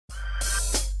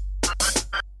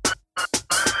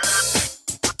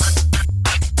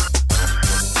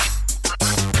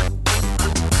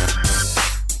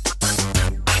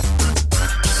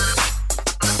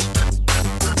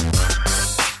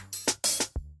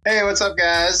Hey, what's up,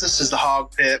 guys? This is the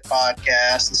Hog Pit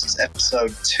Podcast. This is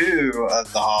episode 2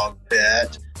 of the Hog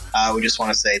Pit. We just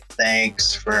want to say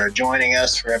thanks for joining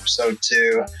us for episode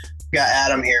 2. We got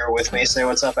Adam here with me. Say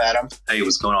what's up, Adam. Hey,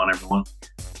 what's going on, everyone?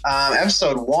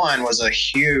 Episode 1 was a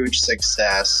huge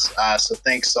success, so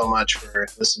thanks so much for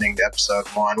listening to episode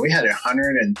 1. We had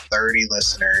 130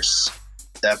 listeners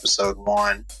to episode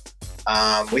 1.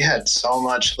 We had so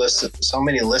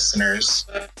many listeners.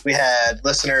 We had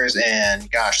listeners in,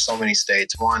 so many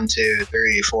states. 1, 2,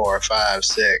 3, 4, 5,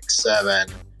 6, 7,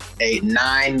 8,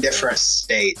 9 different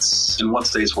states. And what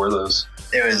states were those?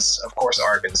 It was, of course,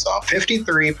 Arkansas.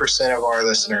 53% of our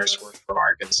listeners were from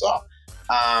Arkansas.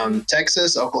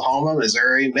 Texas, Oklahoma,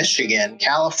 Missouri, Michigan,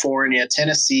 California,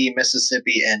 Tennessee,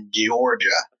 Mississippi, and Georgia.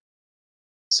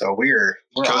 So we're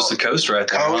coast to coast right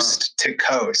there. Coast to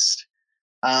coast.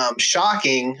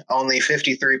 Shocking, only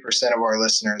 53% of our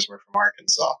listeners were from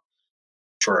Arkansas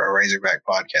for a Razorback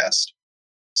podcast.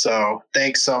 So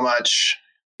thanks so much,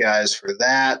 guys, for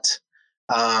that.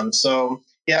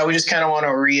 We just kind of want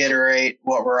to reiterate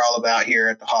what we're all about here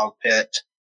at the Hog Pit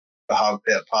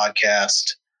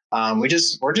podcast. We're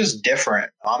just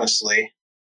different, honestly.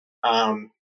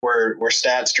 We're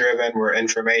stats driven. We're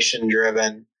information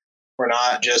driven. We're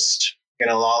not just going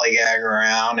to lollygag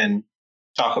around and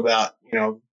talk about,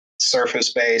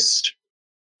 surface-based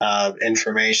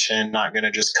information, not going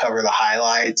to just cover the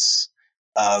highlights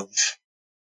of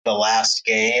the last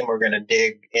game. We're going to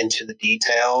dig into the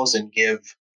details and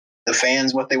give the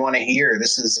fans what they want to hear.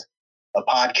 This is a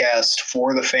podcast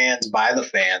for the fans, by the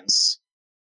fans.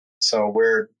 So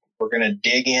we're going to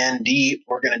dig in deep.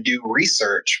 We're going to do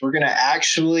research. We're going to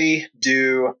actually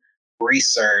do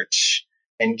research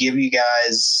and give you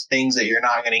guys things that you're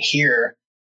not going to hear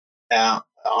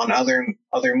on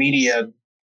other media,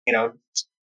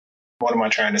 what am I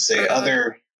trying to say?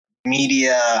 Other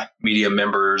media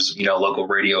members, local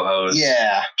radio hosts.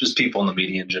 Yeah. Just people in the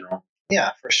media in general. Yeah,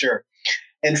 for sure.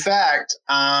 In fact,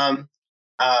 I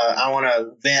want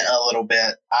to vent a little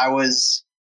bit. I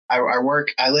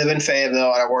live in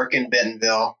Fayetteville and I work in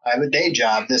Bentonville. I have a day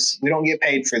job. We don't get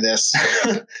paid for this.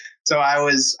 So I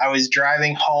was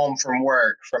driving home from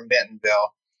work from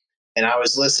Bentonville, and I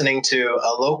was listening to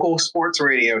a local sports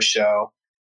radio show,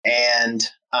 and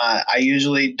I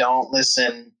usually don't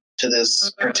listen to this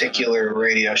particular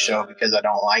radio show because I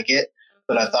don't like it,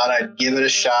 but I thought I'd give it a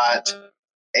shot.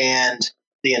 And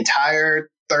the entire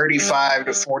 35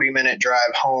 to 40-minute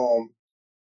drive home,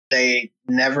 they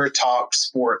never talked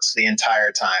sports the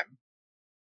entire time.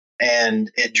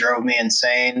 And it drove me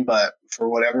insane, but for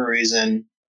whatever reason,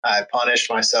 I punished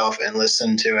myself and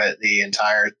listened to it the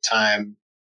entire time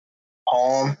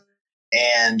home.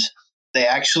 And they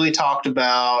actually talked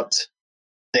about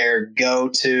their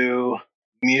go-to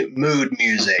mood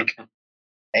music.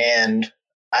 And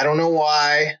I don't know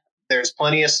why. There's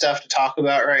plenty of stuff to talk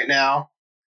about right now.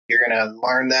 You're going to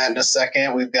learn that in a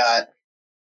second. We've got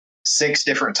 6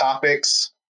 different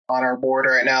topics on our board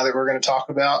right now that we're going to talk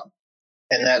about.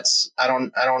 And I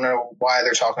don't know why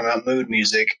they're talking about mood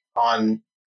music on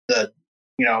the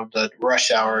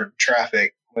rush hour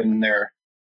traffic when their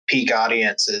peak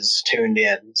audience is tuned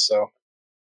in. So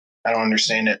I don't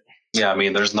understand it. Yeah, I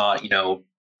mean, there's not,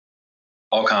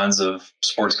 all kinds of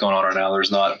sports going on right now.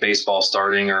 There's not baseball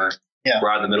starting, or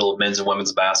we're in the middle of men's and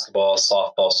women's basketball,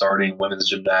 softball starting, women's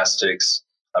gymnastics,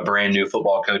 a brand new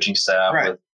football coaching staff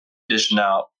with dishing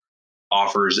out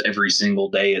offers every single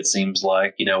day, it seems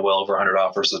like, well over 100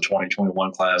 offers for the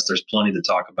 2021 class. There's plenty to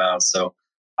talk about. So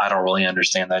I don't really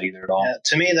understand that either at all. Yeah,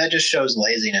 to me, that just shows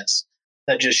laziness.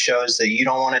 That just shows that you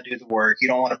don't want to do the work. You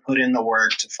don't want to put in the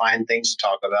work to find things to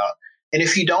talk about. And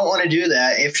if you don't want to do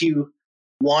that, if you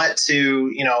want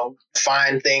to,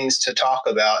 find things to talk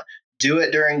about, do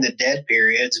it during the dead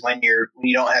periods when you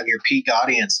don't have your peak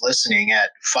audience listening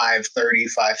at 5:30,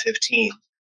 5:15.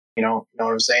 You know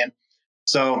what I'm saying?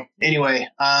 So anyway,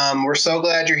 we're so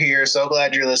glad you're here. So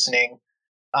glad you're listening.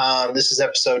 This is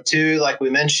episode 2. Like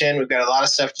we mentioned, we've got a lot of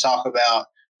stuff to talk about.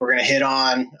 We're going to hit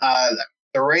on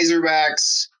the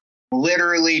Razorbacks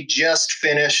literally just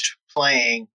finished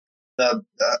playing the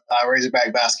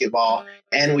Razorback basketball,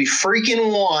 and we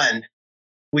freaking won.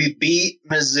 We beat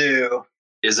Mizzou.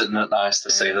 Isn't it nice to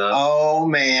say that? Oh,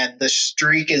 man. The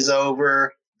streak is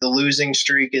over. The losing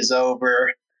streak is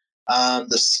over.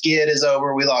 The skid is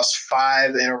over. We lost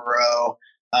 5 in a row.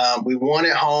 We won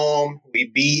at home.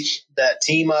 We beat that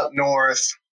team up north.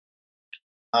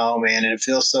 Oh, man, and it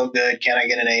feels so good. Can I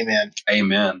get an amen?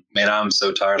 Amen. Man, I'm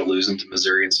so tired of losing to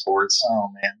Missouri in sports. Oh,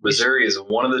 man. Missouri is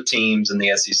one of the teams in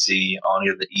the SEC on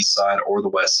either the east side or the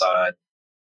west side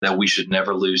that we should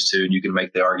never lose to. And you can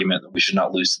make the argument that we should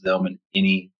not lose to them in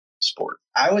any sport.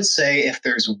 I would say if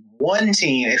there's one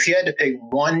team, if you had to pick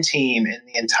one team in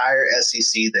the entire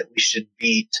SEC that we should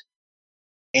beat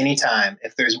anytime,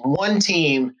 if there's one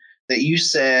team that you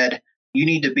said you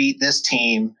need to beat this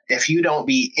team, if you don't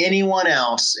beat anyone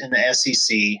else in the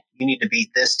SEC, you need to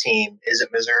beat this team, is it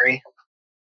Missouri?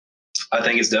 I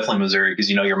think it's definitely Missouri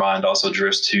because, your mind also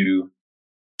drifts to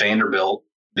Vanderbilt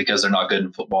because they're not good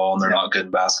in football and they're not good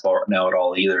in basketball right now at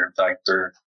all either. In fact,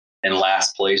 they're in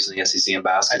last place in the SEC in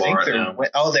basketball right now.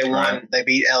 They won. They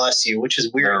beat LSU, which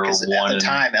is weird because at the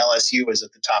time LSU was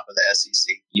at the top of the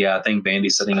SEC. Yeah, I think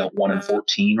Vandy's sitting at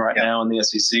 1-14 right now in the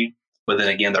SEC. But then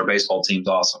again, their baseball team's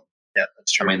awesome. Yeah,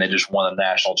 that's true. I mean, they just won a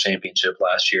national championship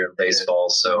last year in baseball,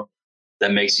 so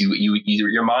that makes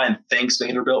your mind thinks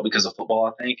Vanderbilt because of football,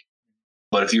 I think.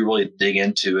 But if you really dig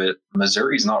into it,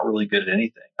 Missouri's not really good at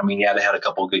anything. I mean, they had a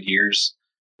couple of good years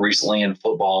recently in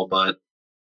football, but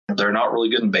they're not really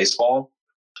good in baseball.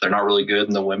 They're not really good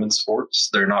in the women's sports.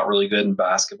 They're not really good in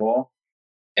basketball.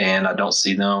 And I don't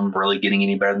see them really getting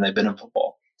any better than they've been in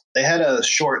football. They had a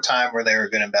short time where they were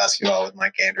good in basketball with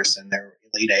Mike Anderson. They were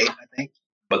Elite Eight, I think.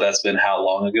 But that's been how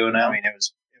long ago now? I mean, it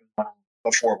was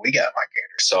before we got Mike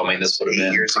Anderson. So, I mean, this would have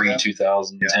been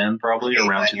pre-2010 probably,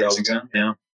 around 2010.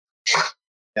 Yeah.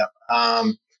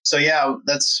 Yeah.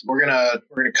 We're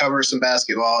gonna cover some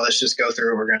basketball. Let's just go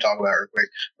through what we're gonna talk about real quick.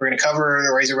 We're gonna cover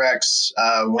the Razorbacks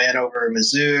win over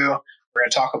Mizzou. We're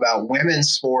gonna talk about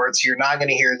women's sports. You're not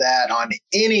gonna hear that on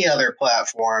any other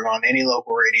platform, on any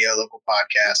local radio, local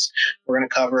podcast. We're gonna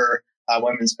cover not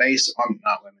women's baseball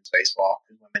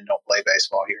because women don't play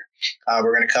baseball here.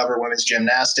 We're gonna cover women's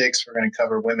gymnastics. We're gonna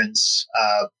cover women's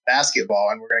basketball,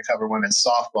 and we're gonna cover women's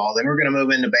softball. Then we're gonna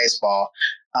move into baseball.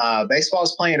 Baseball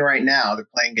is playing right now. They're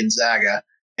playing Gonzaga.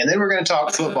 And then we're going to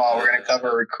talk football. We're going to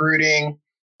cover recruiting.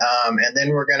 And then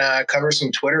we're going to cover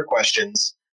some Twitter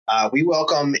questions. We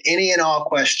welcome any and all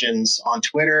questions on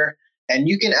Twitter. And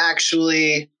you can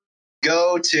actually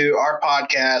go to our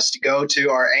podcast, go to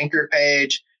our Anchor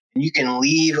page, and you can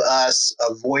leave us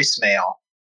a voicemail,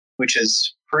 which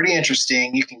is pretty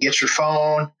interesting. You can get your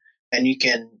phone and you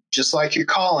can, just like you're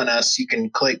calling us, you can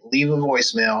click leave a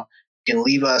voicemail. You can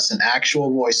leave us an actual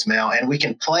voicemail and we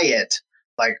can play it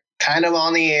like kind of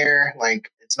on the air. Like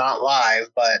it's not live,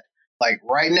 but like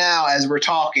right now as we're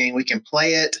talking, we can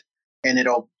play it and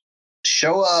it'll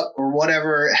show up or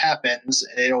whatever happens.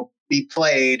 It'll be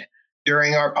played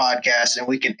during our podcast and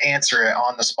we can answer it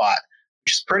on the spot,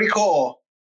 which is pretty cool.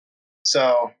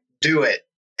 So do it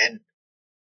and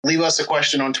leave us a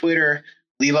question on Twitter,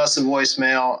 leave us a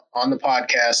voicemail on the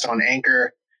podcast on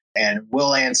Anchor, and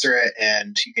we'll answer it,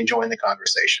 and you can join the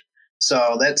conversation.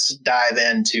 So let's dive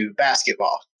into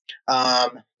basketball.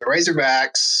 The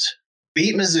Razorbacks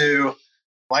beat Mizzou,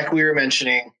 like we were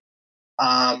mentioning.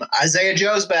 Isaiah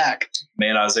Joe's back.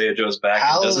 Man, Isaiah Joe's back.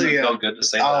 Hallelujah. Doesn't it feel good to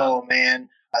say that? Oh, man.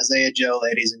 Isaiah Joe,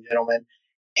 ladies and gentlemen.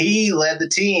 He led the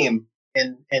team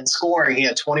in scoring. He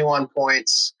had 21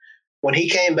 points. When he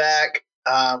came back,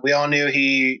 we all knew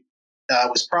he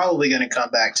was probably going to come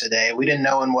back today. We didn't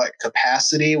know in what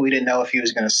capacity. We didn't know if he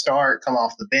was going to start, come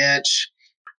off the bench.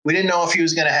 We didn't know if he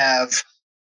was going to have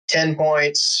 10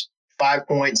 points, 5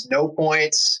 points, no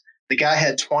points. The guy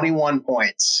had 21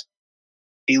 points.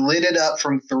 He lit it up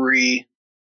from three,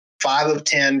 5 of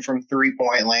 10 from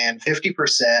three-point land,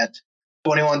 50%,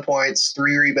 21 points,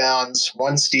 3 rebounds,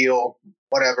 1 steal,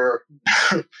 whatever.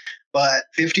 But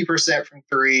 50% from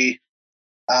three.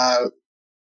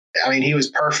 He was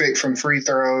perfect from free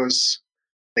throws.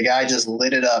 The guy just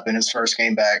lit it up in his first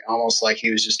game back, almost like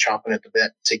he was just chomping at the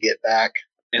bit to get back.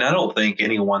 And I don't think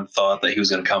anyone thought that he was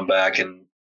going to come back and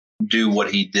do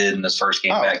what he did in his first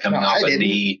game back, coming off a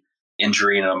knee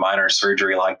injury and a minor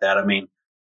surgery like that. I mean,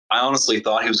 I honestly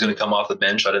thought he was going to come off the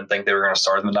bench. I didn't think they were going to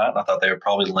start him tonight. I thought they would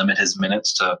probably limit his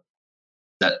minutes to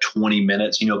that 20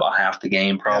 minutes, about half the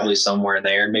game, probably somewhere in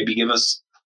there, and maybe give us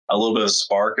a little bit of a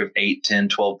spark of 8, 10,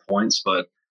 12 points. But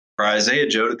for Isaiah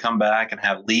Joe to come back and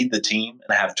lead the team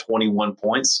and have 21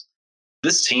 points,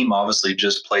 this team obviously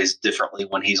just plays differently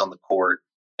when he's on the court.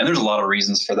 And there's a lot of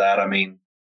reasons for that. I mean,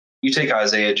 you take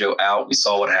Isaiah Joe out, we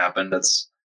saw what happened. That's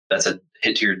a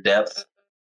hit to your depth.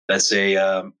 That's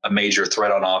a major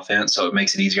threat on offense, so it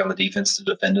makes it easier on the defense to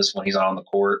defend us when he's not on the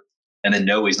court. And then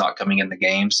know he's not coming in the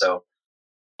game, so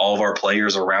all of our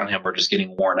players around him are just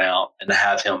getting worn out. And to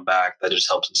have him back, that just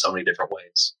helps in so many different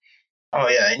ways. Oh,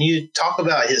 yeah, and you talk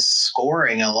about his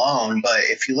scoring alone, but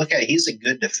if you look at it, he's a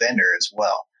good defender as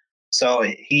well. So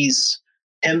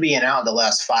him being out the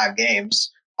last 5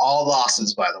 games, all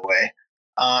losses, by the way,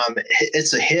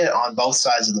 it's a hit on both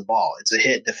sides of the ball. It's a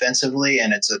hit defensively,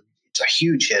 and it's a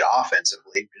huge hit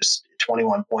offensively. Just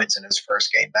 21 points in his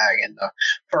first game back and the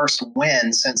first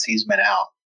win since he's been out.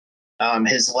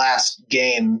 His last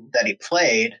game that he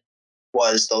played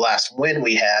was the last win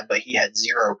we had, but he had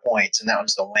 0 points, and that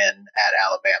was the win at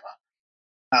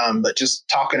Alabama. But just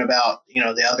talking about,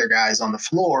 the other guys on the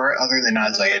floor, other than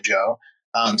Isaiah Joe,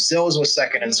 Sills was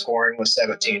second in scoring with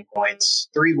 17 points,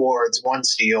 3 boards, 1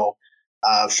 steal,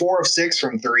 4 of 6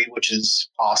 from 3, which is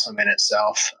awesome in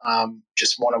itself.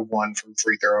 Just 1 of 1 from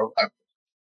free throw.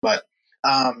 But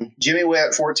Jimmy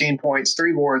Witt, 14 points,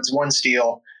 3 boards, 1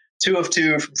 steal, 2 of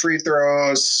 2 from free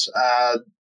throws.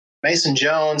 Mason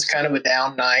Jones, kind of a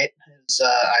down night. It's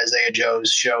Isaiah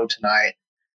Joe's show tonight.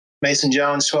 Mason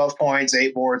Jones, 12 points,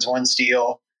 8 boards, 1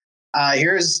 steal.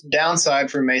 Here's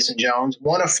downside for Mason Jones.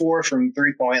 1 of 4 from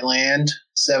three-point land,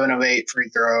 7 of 8 free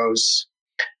throws.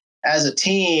 As a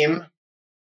team,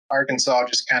 Arkansas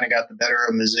just kind of got the better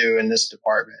of Mizzou in this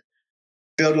department.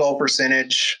 Field goal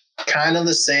percentage, kind of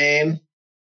the same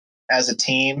as a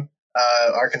team.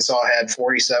 Arkansas had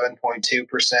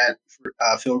 47.2%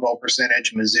 field goal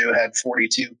percentage. Mizzou had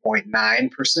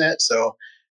 42.9%. So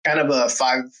kind of a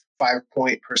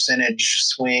 5-point percentage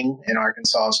swing in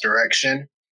Arkansas's direction.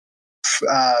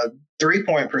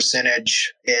 3-point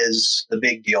percentage is the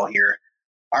big deal here.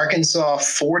 Arkansas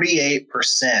 48%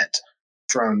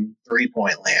 from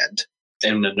 3-point land.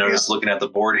 And notice looking at the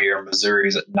board here,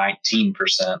 Missouri's at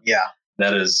 19%. Yeah.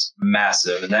 That is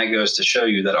massive. And that goes to show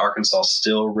you that Arkansas is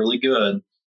still really good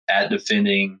at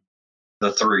defending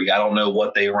the 3. I don't know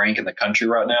what they rank in the country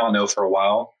right now. I know for a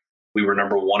while we were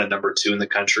number 1 and number 2 in the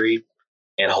country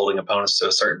and holding opponents to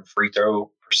a certain free throw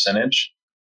percentage.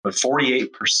 But 48%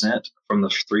 from the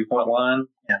 3-point line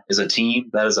is a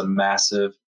team. That is a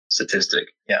massive statistic.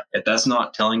 Yeah. If that's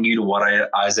not telling you to what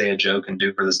Isaiah Joe can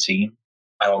do for this team,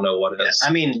 I don't know what it is.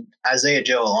 I mean, Isaiah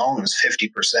Joe alone was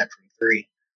 50% from 3.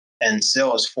 And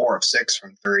still is 4 of 6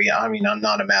 from 3. I mean, I'm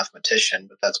not a mathematician,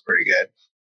 but that's pretty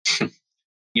good.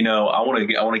 I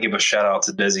want to give a shout out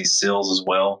to Desi Sills as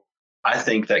well. I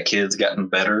think that kid's gotten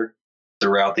better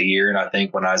throughout the year, and I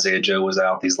think when Isaiah Joe was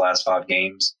out these last 5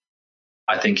 games,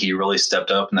 I think he really stepped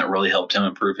up, and that really helped him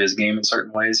improve his game in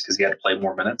certain ways because he had to play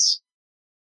more minutes.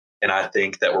 And I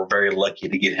think that we're very lucky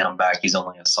to get him back. He's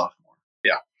only a sophomore.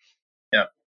 Yeah.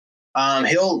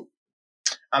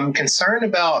 I'm concerned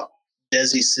about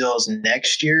Desi Sills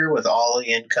next year with all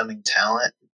the incoming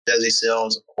talent. Desi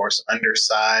Sills, of course,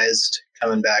 undersized,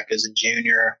 coming back as a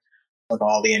junior with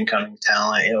all the incoming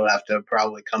talent. He'll have to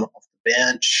probably come off the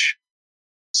bench.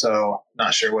 So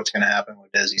not sure what's going to happen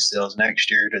with Desi Sills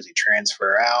next year. Does he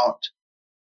transfer out?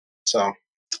 So a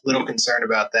little concerned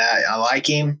about that. I like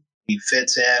him. He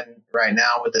fits in right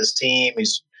now with this team.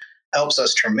 He's helps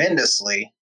us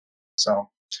tremendously. So,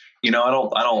 I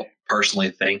don't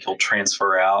personally think he'll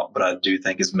transfer out, but I do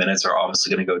think his minutes are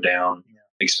obviously going to go down,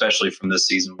 especially from this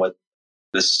season with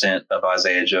the stint of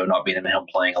Isaiah Joe not being in him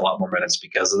playing a lot more minutes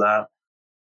because of that.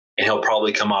 And he'll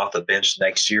probably come off the bench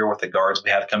next year with the guards we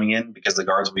have coming in, because the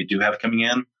guards we do have coming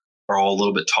in are all a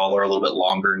little bit taller, a little bit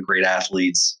longer, and great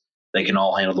athletes. They can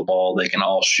all handle the ball. They can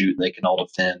all shoot. They can all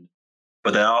defend.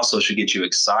 But that also should get you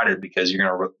excited because you're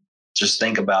going to just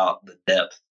think about the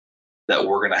depth that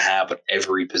we're going to have at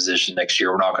every position next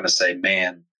year. We're not going to say,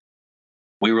 man,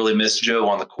 we really miss Joe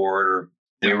on the court, or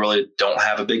we really don't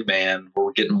have a big man.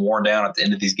 We're getting worn down at the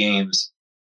end of these games,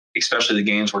 especially the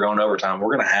games we're going overtime.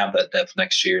 We're going to have that depth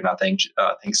next year, and I think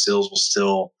Sills will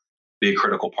still be a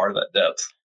critical part of that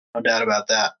depth. No doubt about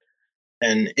that.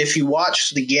 And if you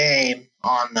watch the game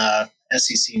on the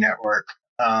SEC network,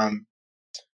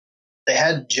 they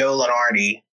had Joe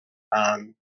Lunardi,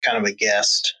 kind of a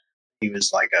guest. He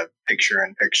was like a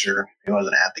picture-in-picture. He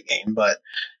wasn't at the game, but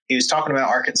he was talking about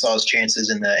Arkansas's chances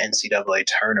in the NCAA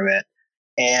tournament.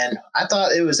 And I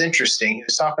thought it was interesting. He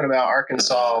was talking about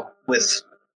Arkansas with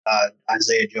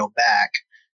Isaiah Joe back.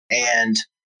 And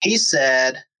he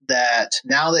said that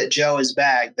now that Joe is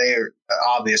back, they're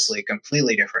obviously a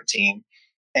completely different team.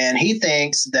 And he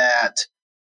thinks that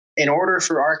in order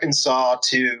for Arkansas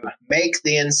to make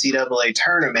the NCAA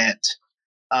tournament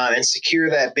and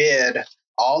secure that bid,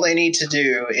 all they need to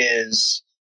do is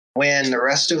win the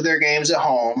rest of their games at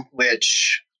home,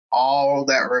 which all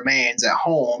that remains at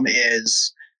home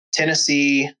is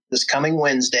Tennessee this coming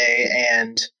Wednesday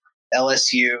and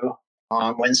LSU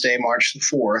on Wednesday, March the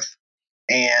 4th,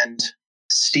 and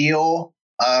steal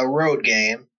a road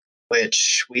game,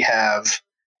 which we have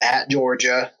at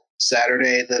Georgia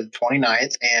Saturday the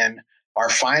 29th, and our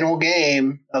final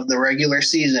game of the regular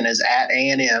season is at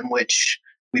A&M, which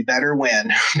we better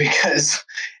win because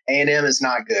A&M is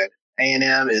not good.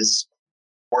 A&M is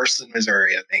worse than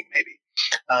Missouri, I think, maybe.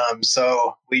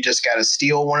 So we just got to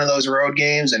steal one of those road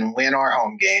games and win our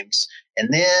home games.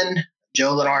 And then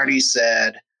Joe Lunardi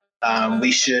said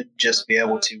we should just be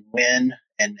able to win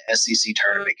an SEC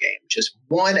tournament game, just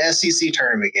one SEC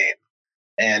tournament game.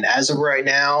 And as of right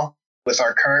now, with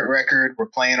our current record, we're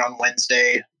playing on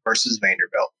Wednesday versus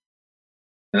Vanderbilt.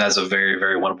 And that's a very,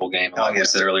 very winnable game. Like we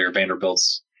said earlier,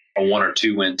 Vanderbilt's a 1 or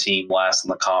 2 win team last in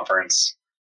the conference.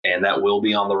 And that will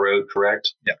be on the road,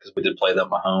 correct? Yeah. Because we did play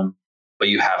them at home. But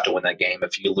you have to win that game.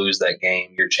 If you lose that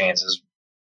game, your chances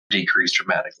decrease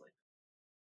dramatically.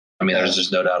 I mean, there's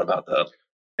just no doubt about that.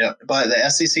 Yeah, but the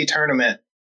SEC tournament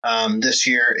this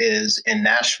year is in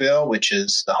Nashville, which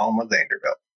is the home of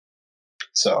Vanderbilt.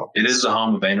 So it is the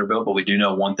home of Vanderbilt, but we do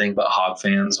know one thing about Hog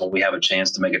fans: when we have a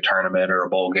chance to make a tournament or a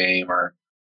bowl game or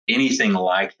anything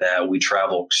like that, we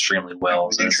travel extremely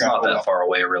well. So it's not that far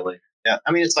away, really. Yeah,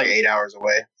 I mean, it's like 8 hours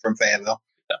away from Fayetteville.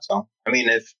 Yeah. So I mean,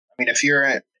 if you're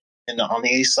on the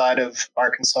east side of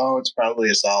Arkansas, it's probably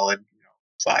a solid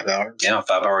 5 hours. Yeah,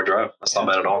 5 hour drive. That's not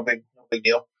bad at all. No big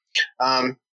deal.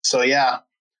 So yeah,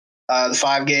 the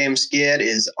 5-game skid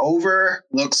is over.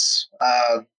 Looks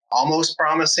almost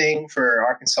promising for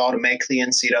Arkansas to make the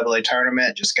NCAA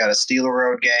tournament. Just got to steal a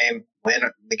road game, win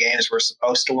the games we're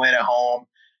supposed to win at home,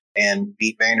 and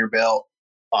beat Vanderbilt,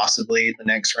 possibly the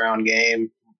next round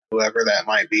game, whoever that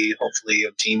might be. Hopefully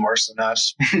a team worse than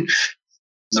us.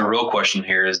 The real question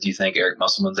here is, do you think Eric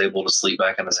Musselman's able to sleep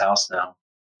back in his house now?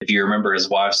 If you remember, his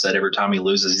wife said every time he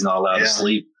loses, he's not allowed to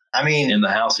sleep. I mean, in the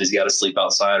house, he's got to sleep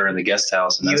outside or in the guest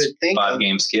house, and that's a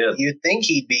 5-game skid. You'd think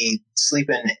he'd be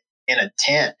sleeping in a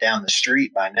tent down the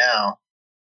street by now.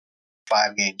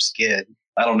 5-game skid.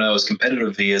 I don't know. As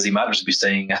competitive he is, he might just be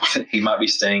staying. He might be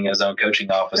staying in his own coaching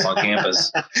office on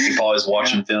campus. He's always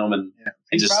watching film and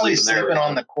he's just probably sleeping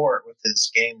on the court with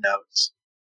his game notes.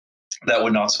 That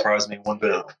would not surprise me one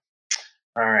bit.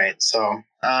 All right, so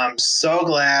I'm so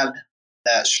glad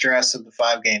that stress of the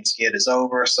 5-game skid is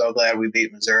over. So glad we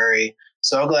beat Missouri.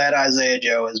 So glad Isaiah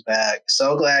Joe is back.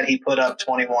 So glad he put up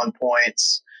 21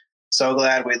 points. So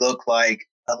glad we look like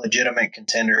a legitimate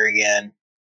contender again.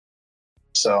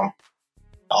 So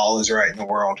all is right in the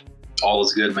world. All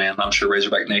is good, man. I'm sure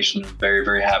Razorback Nation is very,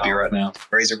 very happy right now.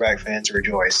 Razorback fans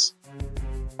rejoice.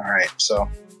 All right, so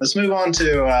let's move on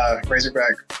to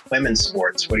Razorback women's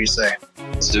sports. What do you say?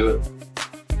 Let's do it.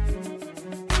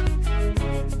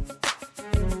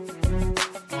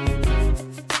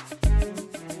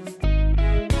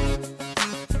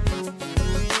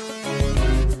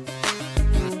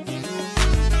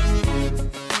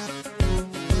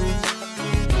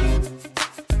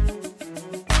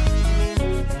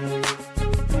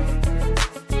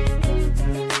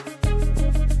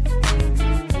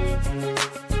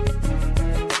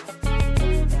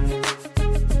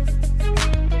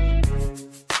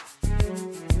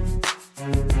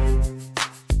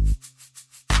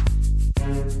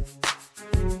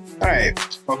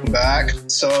 Welcome back.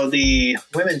 So the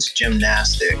women's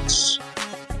gymnastics,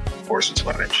 of course it's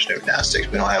women's gymnastics.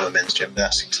 We don't have a men's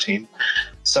gymnastics team.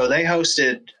 So they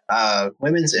hosted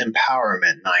Women's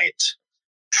Empowerment Night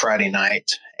Friday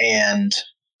night, and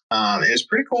it was a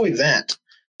pretty cool event.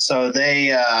 So they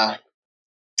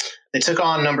took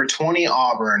on number 20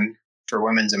 Auburn for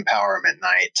Women's Empowerment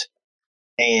Night,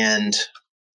 and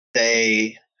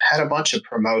they had a bunch of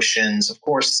promotions. Of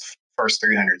course, first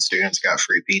 300 students got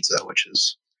free pizza, which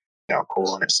is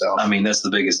cool in itself. I mean, that's the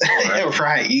biggest deal, right?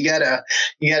 Right. You gotta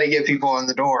get people in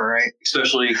the door, right?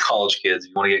 Especially college kids.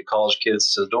 You want to get college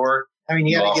kids to the door. I mean,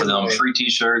 you offer them free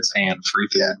T-shirts and free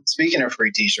food. Yeah. Speaking of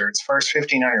free T-shirts, first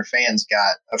 1,500 fans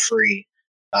got a free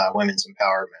women's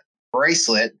empowerment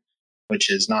bracelet, which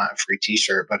is not a free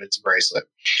T-shirt, but it's a bracelet.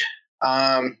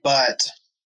 But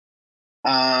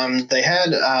they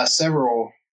had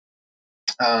several.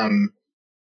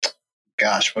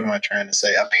 What am I trying to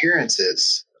say?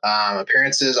 Appearances,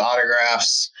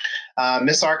 autographs.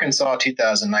 Miss Arkansas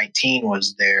 2019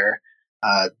 was there.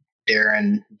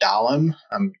 Darren Dahlem,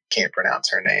 I can't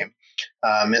pronounce her name.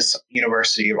 Miss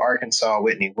University of Arkansas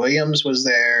Whitney Williams was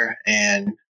there,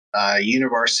 and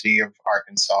University of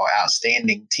Arkansas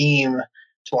Outstanding Team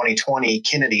 2020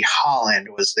 Kennedy Holland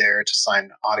was there to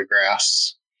sign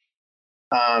autographs.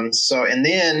 And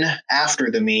then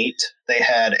after the meet, they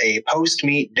had a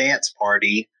post-meet dance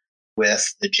party with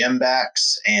the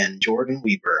Gymbacks and Jordan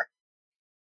Weaver.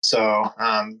 So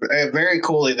a very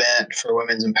cool event for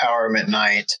Women's Empowerment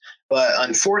Night. But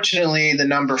unfortunately, the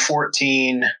number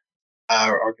 14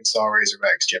 Arkansas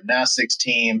Razorbacks gymnastics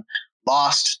team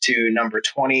lost to number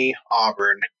 20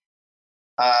 Auburn.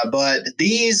 But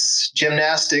these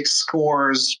gymnastics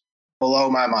scores blow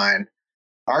my mind.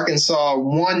 Arkansas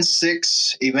won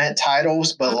 6 event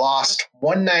titles, but lost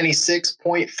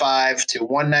 196.5 to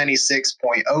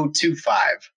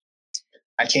 196.025.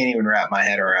 I can't even wrap my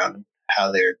head around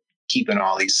how they're keeping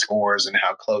all these scores and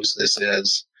how close this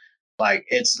is. Like,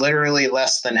 it's literally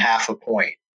less than half a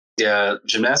point. Yeah,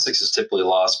 gymnastics is typically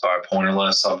lost by a point or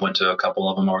less. I've went to a couple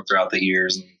of them throughout the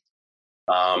years. And,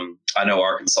 I know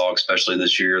Arkansas, especially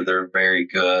this year, they're very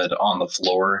good on the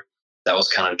floor. That was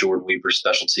kind of Jordan Weaver's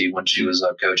specialty when she was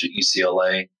a coach at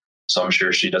UCLA. So I'm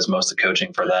sure she does most of the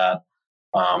coaching for that.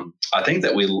 I think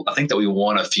that we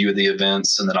won a few of the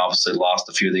events, and then obviously lost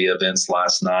a few of the events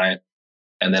last night.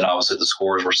 And then obviously the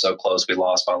scores were so close, we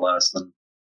lost by less than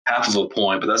half of a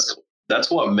point. But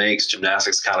that's what makes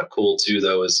gymnastics kind of cool too,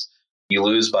 though, is you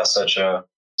lose by such a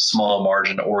small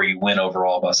margin, or you win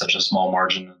overall by such a small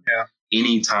margin. Yeah.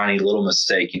 Any tiny little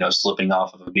mistake, slipping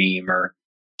off of a beam or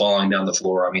falling down the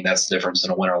floor, I mean, that's the difference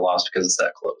in a win or loss because it's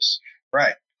that close.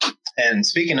 Right. And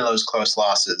speaking of those close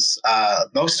losses,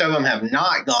 most of them have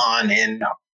not gone in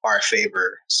our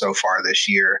favor so far this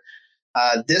year.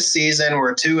 This season,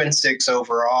 we're 2-6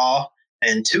 overall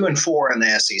and 2-4 in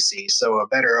the SEC, so a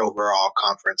better overall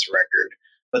conference record.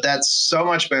 But that's so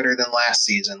much better than last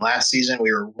season. Last season,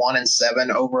 we were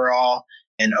 1-7 overall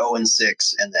and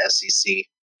 0-6 in the SEC.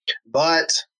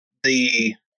 But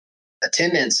the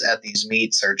attendance at these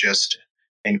meets are just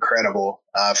incredible.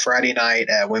 Friday night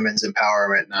at Women's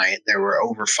Empowerment Night, there were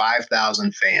over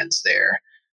 5,000 fans there.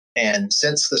 And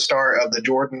since the start of the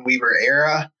Jordan Weaver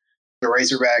era, the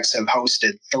Razorbacks have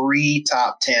hosted 3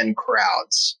 top 10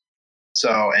 crowds.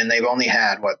 So, and they've only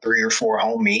had, 3 or 4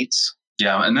 home meets?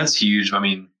 Yeah, and that's huge. I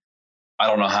mean, I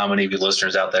don't know how many of you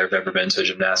listeners out there have ever been to a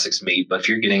gymnastics meet, but if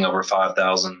you're getting over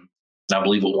 5,000, and I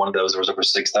believe at one of those there was over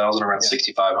 6,000, around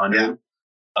 6,500,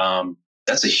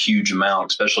 that's a huge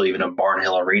amount, especially even in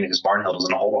Barnhill Arena, because Barnhill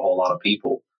doesn't hold a whole lot of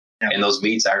people. Yeah. And those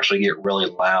meets actually get really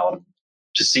loud.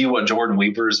 To see what Jordan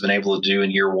Weaver has been able to do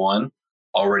in year one,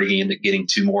 already getting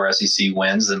 2 more SEC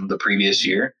wins than the previous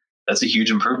year, that's a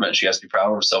huge improvement. She has to be proud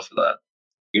of herself for that.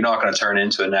 You're not going to turn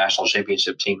into a national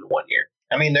championship team in 1 year.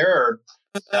 I mean, there are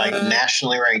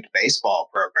nationally ranked baseball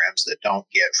programs that don't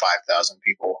get 5,000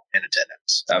 people in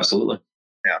attendance. Absolutely.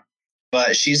 Yeah.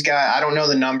 But she's got, I don't know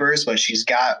the numbers, but she's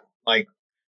got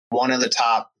one of the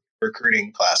top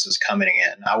recruiting classes coming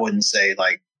in. I wouldn't say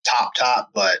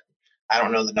top, but I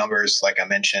don't know the numbers like I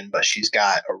mentioned, but she's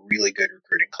got a really good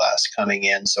recruiting class coming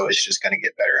in. So it's just going to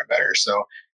get better and better. So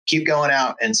keep going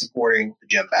out and supporting the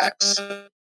gym backs.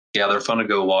 Yeah, they're fun to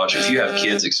go watch. If you have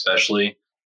kids especially,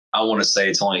 I want to say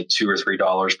it's only $2 or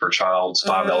 $3 per child. It's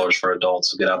 $5 for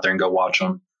adults. So get out there and go watch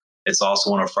them. It's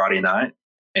also on a Friday night,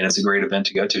 and it's a great event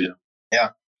to go to.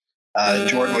 Yeah.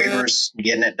 Jordan Weaver's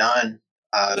getting it done.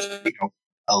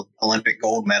 Olympic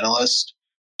gold medalist.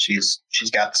 She's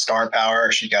got the star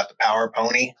power. She's got the power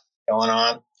pony going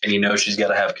on. And she's got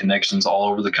to have connections all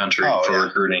over the country for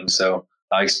recruiting. So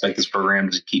I expect this program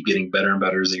to keep getting better and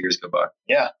better as the years go by.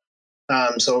 Yeah.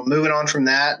 So moving on from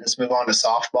that, let's move on to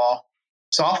softball.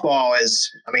 Softball is,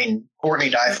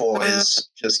 Courtney Deifel is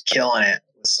just killing it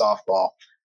with softball.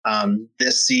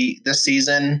 This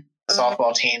season, the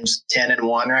softball team's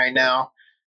 10-1 right now,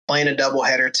 playing a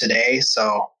doubleheader today.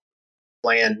 So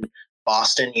playing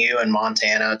Boston U and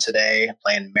Montana today,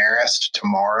 playing Marist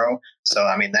tomorrow. So,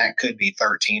 that could be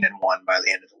 13-1 by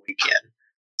the end of the weekend.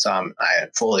 So I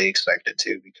fully expect it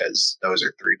to, because those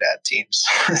are 3 bad teams.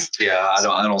 Yeah, I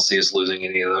don't see us losing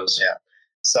any of those. Yeah.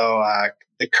 So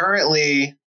the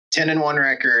currently 10-1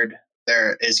 record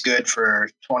there is good for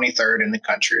 23rd in the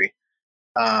country.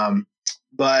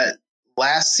 But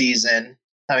last season,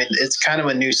 it's kind of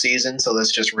a new season, so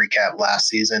let's just recap last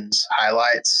season's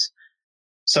highlights.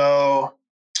 So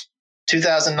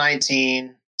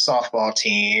 2019 softball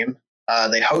team,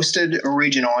 they hosted a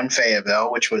regional in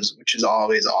Fayetteville, which is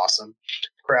always awesome.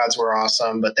 The crowds were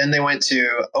awesome. But then they went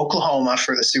to Oklahoma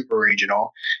for the super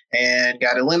regional and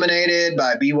got eliminated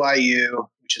by BYU,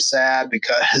 which is sad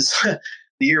because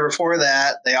the year before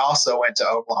that, they also went to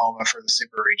Oklahoma for the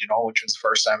super regional, which was the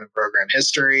first time in program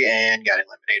history, and got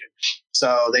eliminated.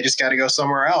 So they just got to go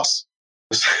somewhere else.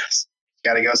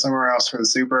 Got to go somewhere else for the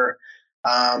super.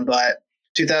 But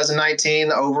 2019,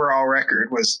 the overall record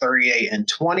was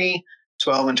 38-20,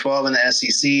 12-12 in the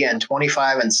SEC, and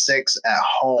 25-6 at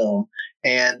home.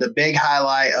 And the big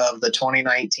highlight of the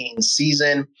 2019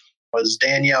 season was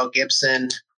Danielle Gibson.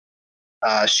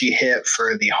 She hit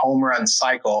for the home run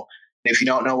cycle. If you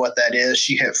don't know what that is,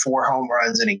 she hit 4 home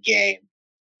runs in a game,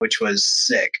 which was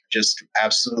sick, just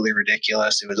absolutely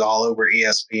ridiculous. It was all over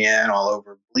ESPN, all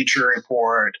over Bleacher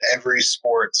Report, every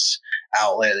sports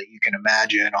outlet that you can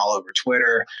imagine, all over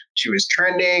Twitter. She was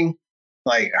trending.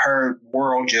 Her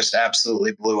world just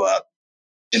absolutely blew up.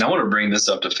 And I want to bring this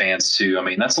up to fans too.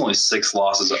 That's only 6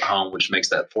 losses at home, which makes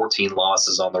that 14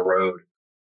 losses on the road.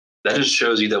 that just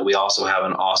shows you that we also have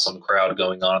an awesome crowd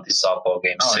going on at these softball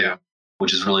games too, yeah.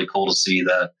 Which is really cool to see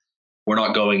that we're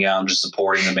not going out and just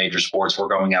supporting the major sports. We're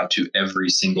going out to every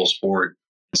single sport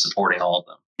and supporting all of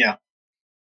them. Yeah,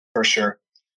 for sure.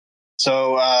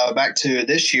 So back to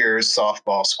this year's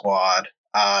softball squad.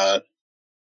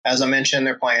 As I mentioned,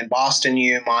 they're playing Boston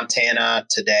U, Montana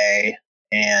today,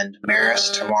 and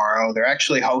Marist tomorrow. They're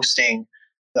actually hosting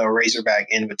the Razorback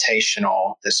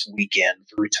Invitational this weekend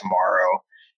through tomorrow.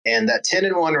 And that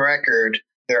 10-1 record,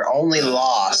 their only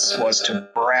loss was to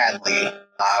Bradley,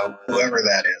 whoever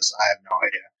that is. I have no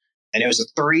idea. And it was a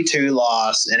 3-2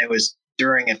 loss, and it was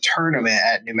during a tournament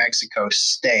at New Mexico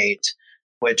State,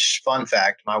 which, fun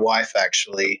fact, my wife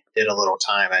actually did a little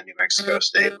time at New Mexico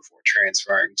State before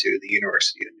transferring to the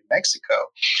University of New Mexico.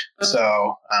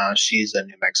 So she's a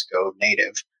New Mexico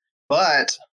native.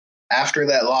 But after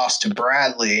that loss to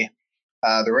Bradley,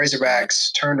 the Razorbacks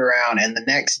turned around and the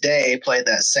next day played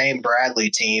that same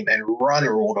Bradley team and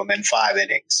run-ruled them in 5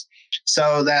 innings.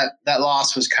 So that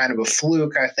loss was kind of a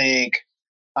fluke, I think.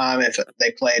 If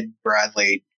they played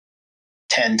Bradley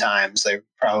 10 times, they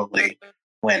probably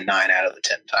win 9 out of the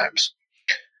 10 times.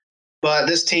 But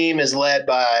this team is led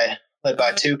by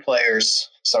 2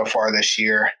 players so far this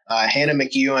year. Hannah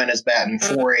McEwen is batting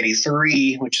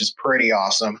 .483, which is pretty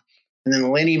awesome. And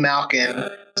then Lenny Malkin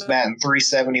is batting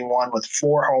 .371 with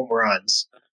 4 home runs.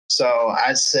 So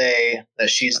I'd say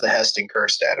that she's the Heston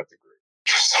Kjerstad of the group.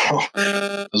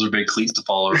 So, those are big cleats to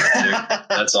follow right there.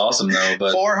 That's awesome, though.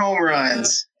 But 4 home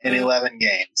runs in 11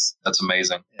 games. That's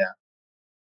amazing.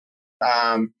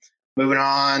 Yeah. Moving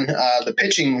on, the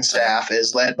pitching staff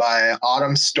is led by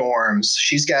Autumn Storms.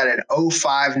 She's got an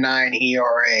 0.59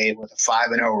 ERA with a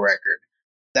 5-0 record.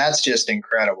 That's just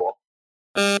incredible.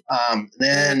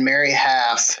 Then Mary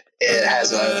Half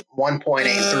has a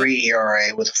 1.83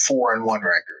 ERA with a 4-1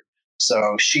 record.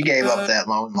 So she gave up that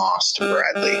lone loss to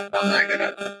Bradley. I'm not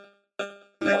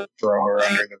gonna throw her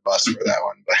under the bus for that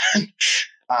one,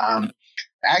 but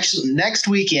actually, next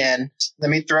weekend, let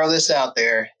me throw this out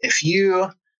there. If you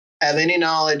have any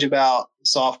knowledge about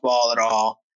softball at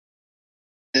all,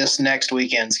 this next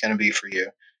weekend's going to be for you.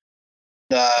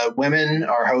 The women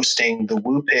are hosting the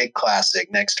Woo Pig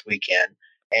Classic next weekend,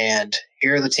 and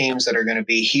here are the teams that are going to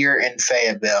be here in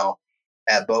Fayetteville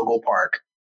at Bogle Park.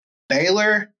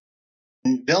 Baylor,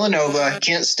 Villanova,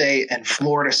 Kent State, and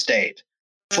Florida State.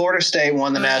 Florida State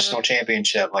won the national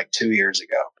championship like 2 years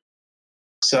ago.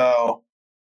 So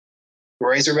the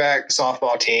Razorback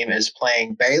softball team is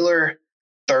playing Baylor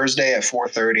Thursday at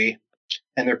 4:30,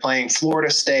 and they're playing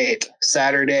Florida State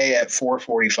Saturday at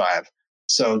 4:45.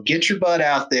 So get your butt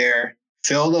out there,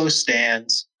 fill those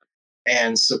stands,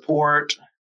 and support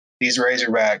these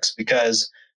Razorbacks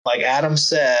because, like Adam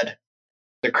said,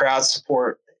 the crowd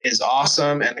support is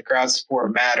awesome and the crowd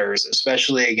support matters,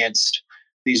 especially against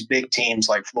these big teams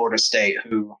like Florida State,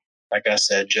 who, like I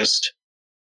said, just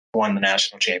won the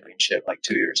national championship like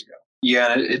 2 years ago.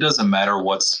 Yeah, it doesn't matter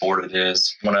what sport it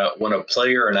is. When a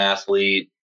player, an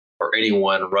athlete, or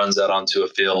anyone runs out onto a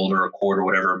field or a court or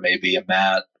whatever it may be, a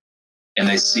mat, and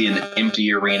they see an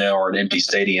empty arena or an empty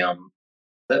stadium,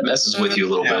 that messes with you a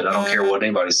little bit. I don't care what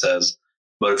anybody says.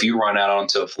 But if you run out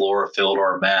onto a floor, a field,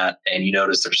 or a mat, and you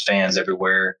notice there's fans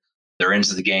everywhere, they're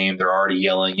into the game, they're already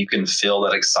yelling, you can feel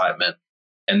that excitement.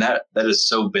 And that is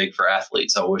so big for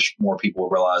athletes. I wish more people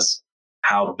realize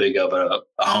how big of a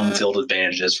home field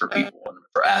advantage is for people, and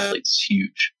for athletes, it's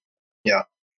huge. Yeah.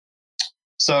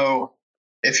 So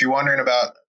if you're wondering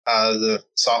about the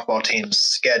softball team's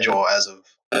schedule as of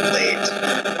late,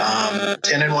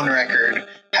 10-1 record,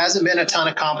 hasn't been a ton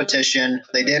of competition.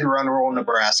 They did run-roll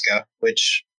Nebraska,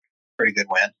 which pretty good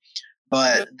win.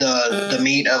 But the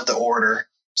meat of the order,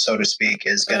 so to speak,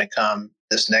 is going to come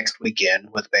this next weekend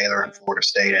with Baylor and Florida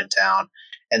State in town.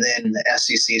 And then the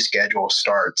SEC schedule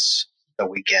starts the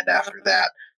weekend after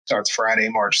that. Starts Friday,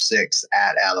 March 6th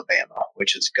at Alabama,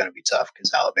 which is going to be tough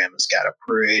because Alabama's got a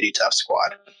pretty tough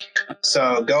squad.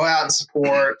 So go out and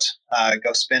support.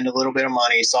 Go spend a little bit of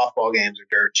money. Softball games are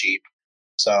dirt cheap.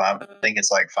 So I think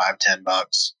it's like $5-10.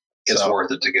 It's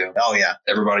worth it to go. Oh, yeah.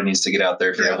 Everybody needs to get out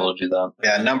there if you're able to do that.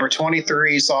 Yeah, number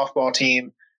 23 softball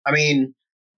team. I mean,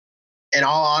 in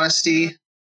all honesty,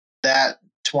 that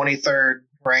 23rd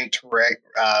ranked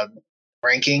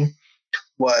ranking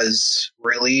was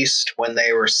released when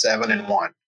they were 7-1,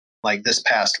 like this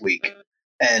past week,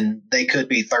 and they could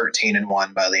be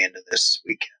 13-1 by the end of this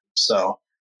weekend. So,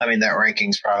 I mean, that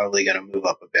ranking's probably going to move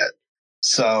up a bit.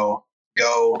 So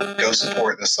go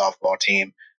support the softball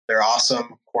team. They're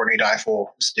awesome. Courtney Deifel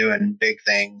is doing big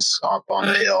things up on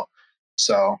the hill.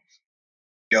 So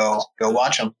go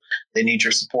watch them. They need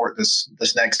your support this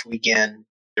next weekend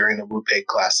during the Whoopig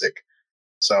Classic.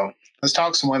 So let's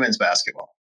talk some women's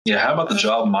basketball. Yeah, how about the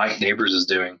job Mike Neighbors is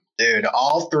doing? Dude,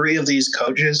 all three of these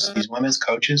coaches, these women's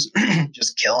coaches,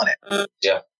 just killing it.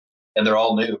 Yeah, and they're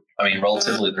all new. I mean,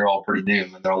 relatively, they're all pretty new,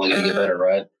 and they're only going to get better,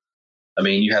 right? I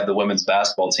mean, you have the women's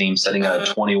basketball team setting a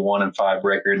 21-5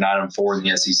 record, 9-4 in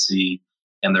the SEC,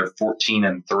 and they're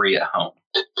 14-3 at home,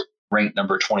 ranked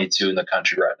number 22 in the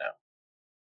country right now.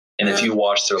 And if you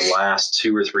watch their last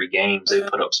 2 or 3 games, they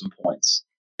put up some points.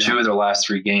 2 of their last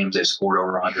 3 games, they've scored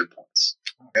over 100 points.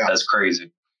 Yeah. That's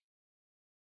crazy.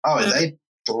 Oh, they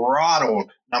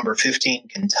throttled number 15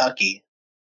 Kentucky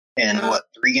in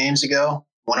 3 games ago,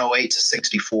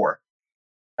 108-64.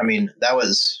 I mean, that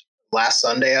was last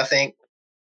Sunday, I think.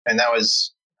 And that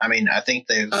was, I mean, I think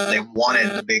they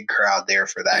wanted the big crowd there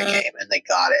for that game, and they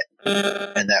got it.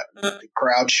 And that the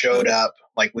crowd showed up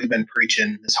like we've been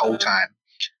preaching this whole time.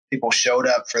 People showed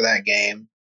up for that game,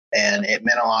 and it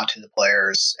meant a lot to the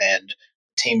players, and the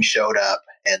team showed up,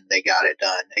 and they got it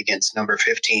done against number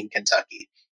 15 Kentucky,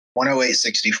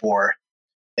 108-64.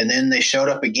 And then they showed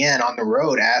up again on the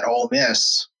road at Ole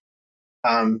Miss.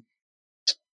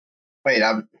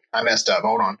 I messed up.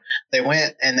 Hold on. They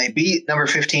went and they beat number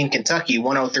 15 Kentucky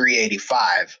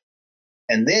 103-85.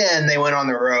 And then they went on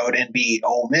the road and beat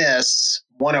Ole Miss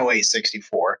 108-64.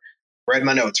 Read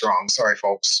my notes wrong. Sorry,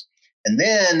 folks. And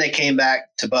then they came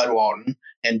back to Bud Walton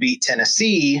and beat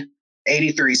Tennessee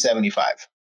 83-75.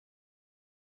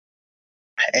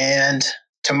 And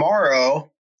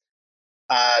tomorrow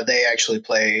they actually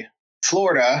play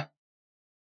Florida.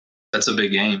 That's a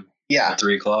big game. Yeah. At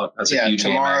 3 o'clock. That's a huge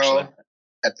tomorrow, game, actually.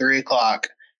 At 3 o'clock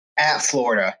at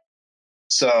Florida.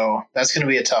 So that's going to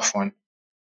be a tough one.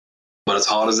 But as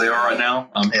hot as they are right now,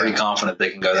 I'm pretty confident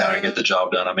they can go down and get the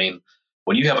job done. I mean,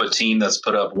 when you have a team that's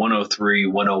put up 103,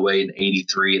 108, and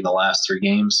 83 in the last 3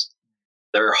 games,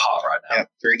 they're hot right now. Yeah,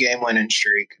 3-game winning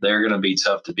streak. They're going to be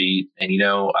tough to beat. And,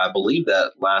 I believe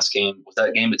that last game, was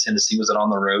that game at Tennessee, was it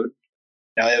on the road?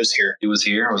 No, it was here. It was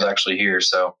here? It was actually here.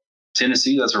 So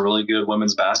Tennessee, that's a really good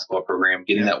women's basketball program.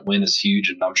 Getting that win is huge,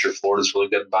 and I'm sure Florida's really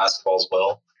good in basketball as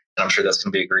well. And I'm sure that's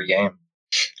going to be a great game.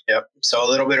 Yep. So a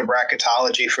little bit of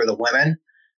bracketology for the women.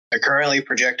 They're currently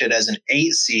projected as an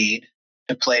 8 seed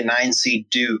to play 9 seed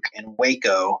Duke in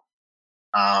Waco.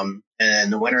 And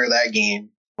the winner of that game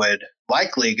would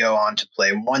likely go on to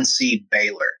play 1 seed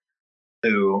Baylor,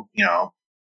 who,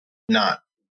 not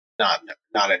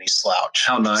any slouch.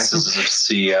 How nice is it to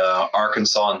see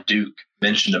Arkansas and Duke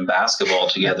mentioned in basketball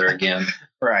together again?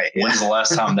 Right. When's the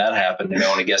last time that happened?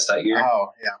 Want to guess that year?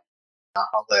 Oh, yeah.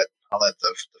 I'll let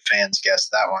the fans guess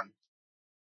that one.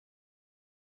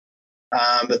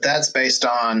 But that's based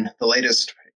on the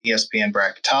latest ESPN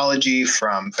bracketology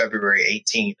from February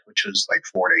 18th, which was like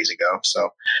 4 days ago. So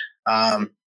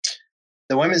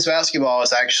the women's basketball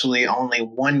is actually only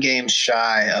 1 game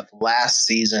shy of last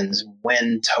season's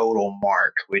win total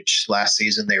mark, which last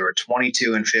season they were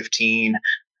 22-15.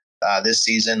 This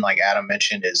season, like Adam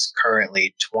mentioned, is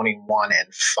currently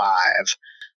 21-5.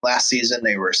 Last season,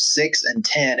 they were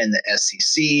 6-10 in the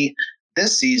SEC.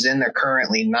 This season, they're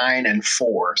currently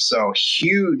 9-4. So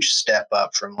huge step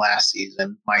up from last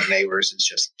season. Mike Neighbors is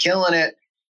just killing it.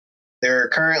 There are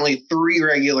currently 3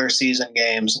 regular season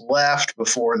games left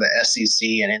before the SEC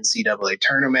and NCAA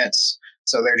tournaments.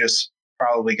 So they're just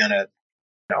probably going to,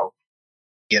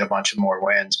 get a bunch of more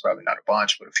wins. Probably not a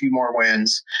bunch, but a few more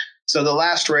wins. So the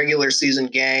last regular season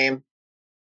game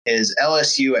is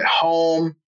LSU at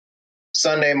home,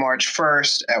 Sunday, March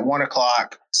 1st at 1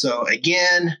 o'clock. So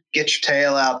again, get your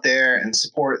tail out there and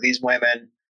support these women.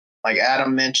 Like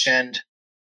Adam mentioned,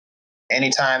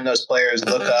 anytime those players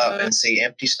look up and see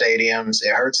empty stadiums,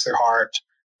 it hurts their heart,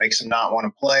 makes them not want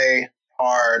to play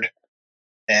hard.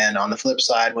 And on the flip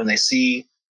side, when they see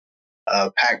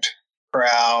a packed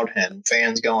crowd and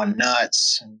fans going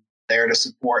nuts and there to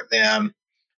support them,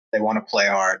 they want to play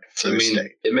hard for the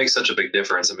state. It makes such a big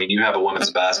difference. I mean, you have a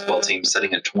women's basketball team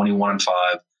sitting at 21-5.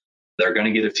 They're going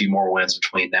to get a few more wins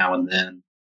between now and then.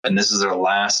 And this is their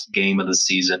last game of the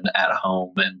season at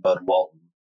home in Bud Walton.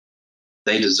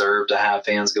 They deserve to have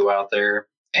fans go out there.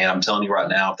 And I'm telling you right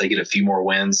now, if they get a few more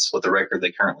wins with the record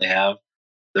they currently have,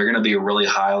 they're going to be a really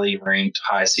highly ranked,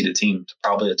 high-seeded team,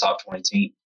 probably a top 20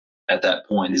 team at that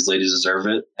point. These ladies deserve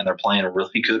it, and they're playing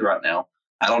really good right now.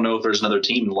 I don't know if there's another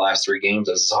team in the last 3 games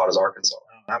that's as hot as Arkansas.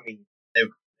 I mean,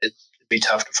 it'd be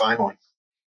tough to find one.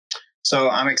 So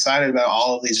I'm excited about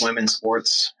all of these women's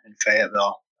sports in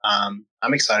Fayetteville. I'm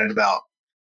excited about,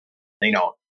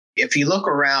 if you look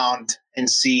around and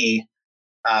see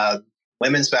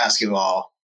women's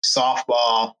basketball,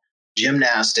 softball,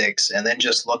 gymnastics, and then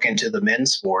just look into the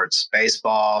men's sports,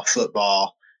 baseball,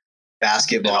 football,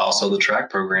 basketball. And also the track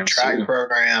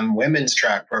program. Women's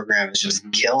track program is just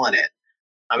killing it.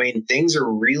 I mean, things are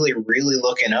really, really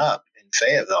looking up in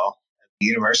Fayetteville at the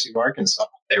University of Arkansas.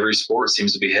 Every sport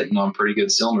seems to be hitting on pretty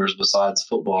good cylinders besides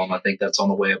football, and I think that's on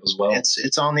the way up as well.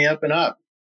 It's on the up and up.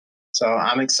 So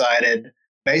I'm excited.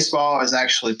 Baseball is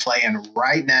actually playing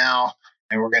right now,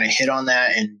 and we're going to hit on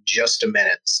that in just a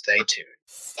minute. Stay tuned.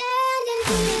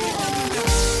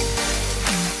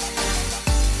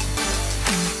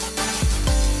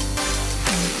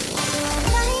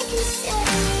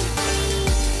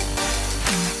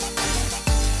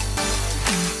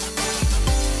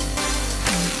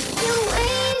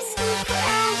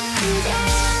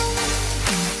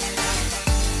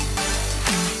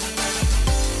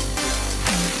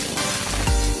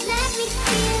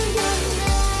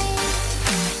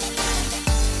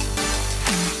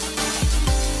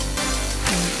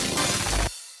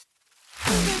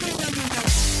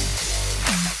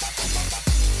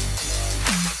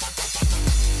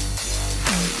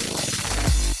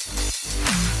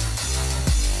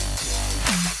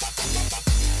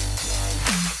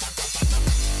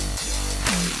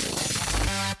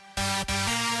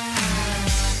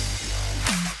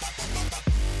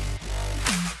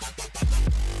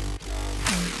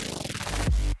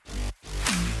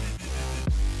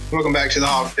 Welcome back to the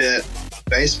Hog Pit.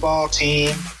 Baseball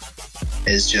team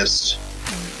is just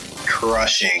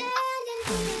crushing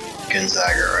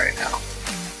Gonzaga right now.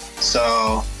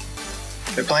 So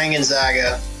they're playing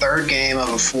Gonzaga, third game of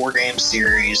a 4-game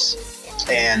series,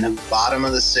 and bottom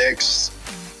of the 6th,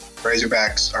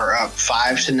 Razorbacks are up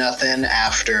 5-0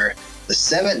 after the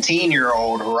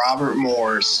 17-year-old Robert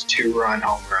Moore's 2-run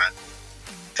home run.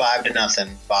 5-0,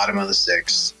 bottom of the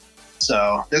 6th.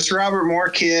 So this Robert Moore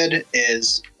kid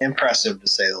is impressive, to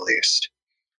say the least.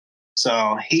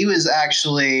 So he was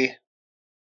actually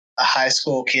a high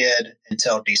school kid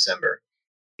until December.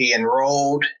 He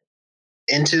enrolled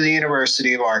into the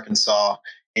University of Arkansas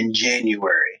in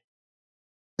January.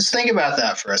 Let's think about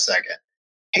that for a second.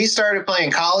 He started playing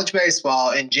college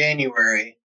baseball in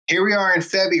January. Here we are in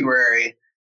February,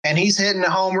 and he's hitting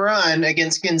a home run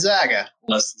against Gonzaga.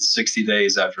 Less than 60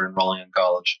 days after enrolling in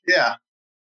college. Yeah.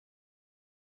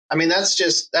 I mean, that's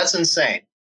insane.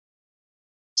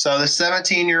 So the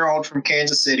 17-year-old from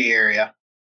Kansas City area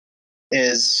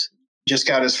is just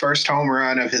got his first home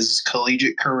run of his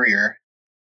collegiate career.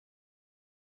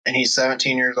 And he's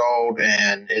 17 years old,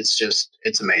 and it's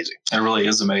amazing. It really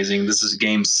is amazing. This is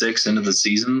game 6 into the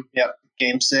season. Yep,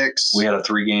 game 6. We had a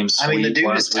 3-game sweep. I mean, the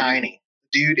dude is tiny.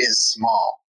 The dude is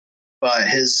small. But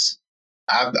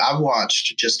I've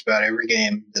watched just about every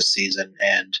game this season,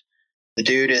 and the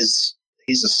dude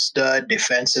he's a stud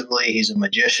defensively. He's a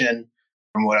magician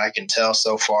from what I can tell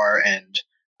so far. And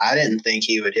I didn't think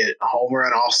he would hit a home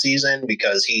run all season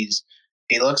because he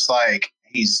looks like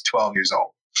he's 12 years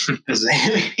old.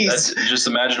 Just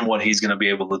imagine what he's going to be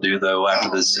able to do, though, after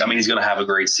this. Man. I mean, he's going to have a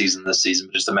great season this season,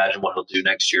 but just imagine what he'll do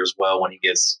next year as well when he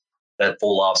gets that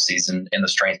full off season in the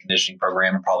strength conditioning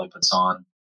program and probably puts on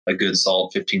a good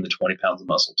solid 15 to 20 pounds of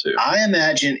muscle, too. I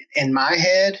imagine in my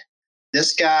head,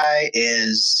 this guy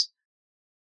is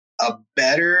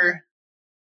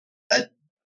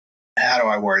how do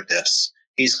I word this?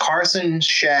 He's Carson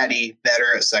Shaddy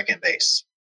better at second base.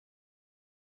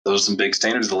 Those are some big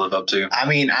standards to live up to. I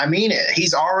mean it.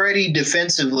 He's already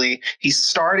defensively. He's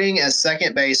starting at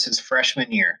second base his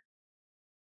freshman year.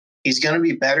 He's going to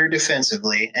be better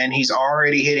defensively, and he's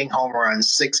already hitting home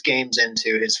runs 6 games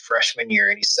into his freshman year,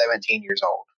 and he's 17 years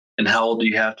old. And how old do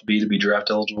you have to be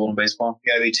draft eligible in baseball?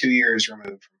 You got to be 2 years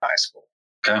removed from high school.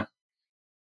 Okay.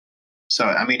 So,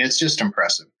 I mean, it's just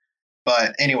impressive.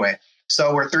 But anyway,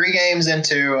 so we're 3 games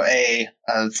into a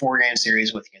 4-game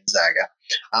series with Gonzaga.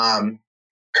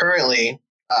 Currently,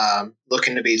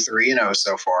 looking to be 3-0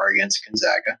 so far against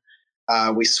Gonzaga.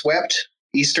 We swept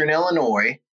Eastern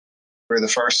Illinois for the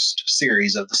first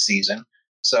series of the season.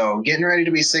 So getting ready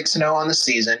to be 6-0 on the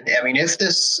season. I mean, if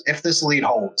this lead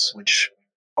holds, which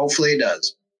hopefully it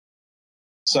does.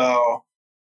 So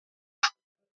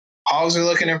Hogs are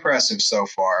looking impressive so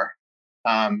far.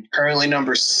 Currently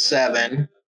number 7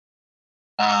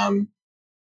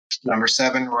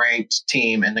 ranked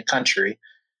team in the country.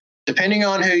 Depending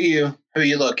on who you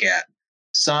look at,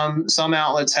 some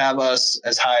outlets have us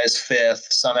as high as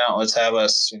 5th. Some outlets have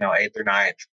us, 8th or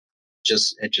 9th.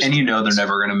 And they're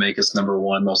never going to make us number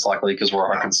 1, most likely, because we're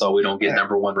Arkansas. We don't get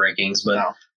number 1 rankings.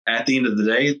 But at the end of the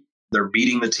day, they're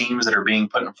beating the teams that are being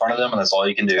put in front of them, and that's all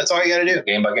you can do. That's all you got to do.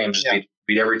 Game by game, just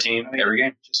beat every team, every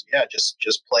game.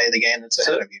 Just play the game that's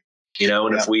ahead of you.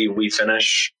 And if we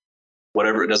finish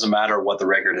whatever, it doesn't matter what the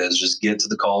record is, just get to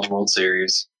the College World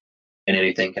Series, and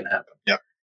anything can happen. Yep.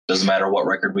 Doesn't matter what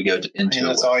record we go into. And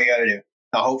that's all you got to do.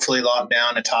 Now, hopefully lock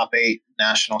down a top 8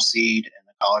 national seed in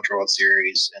the College World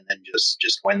Series, and then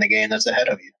just win the game that's ahead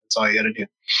of you. That's all you got to do.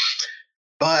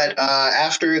 But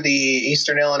after the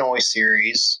Eastern Illinois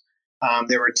series,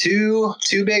 there were two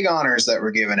big honors that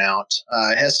were given out.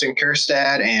 Heston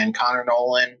Kjerstad and Connor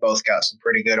Noland both got some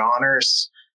pretty good honors.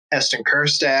 Heston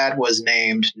Kjerstad was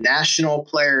named National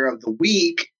Player of the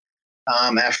Week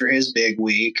after his big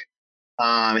week.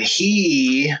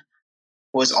 He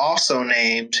was also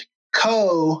named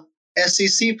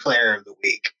co-SEC Player of the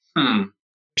Week,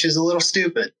 which is a little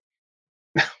stupid.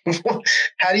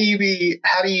 How do you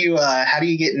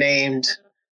get named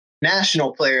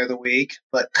National Player of the Week,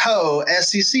 but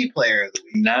co-SEC Player of the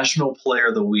Week? National Player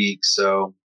of the Week.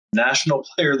 So National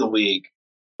Player of the Week,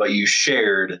 but you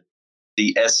shared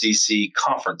the SEC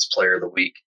Conference Player of the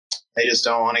Week. They just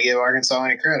don't want to give Arkansas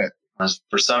any credit.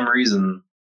 For some reason,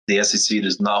 the SEC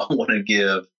does not want to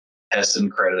give Heston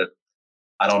credit.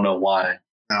 I don't know why.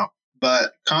 No,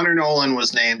 but Connor Noland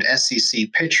was named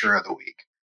SEC Pitcher of the Week.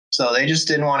 So they just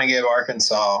didn't want to give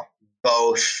Arkansas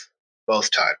both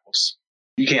titles.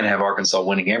 You can't have Arkansas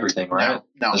winning everything, right?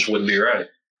 No. This wouldn't be right.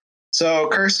 So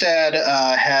Kjerstad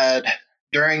had,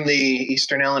 during the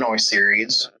Eastern Illinois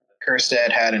series,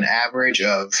 Kjerstad had an average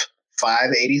of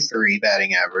 .583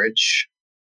 batting average,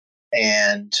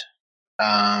 and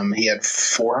he had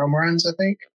 4 home runs, I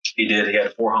think. He did. He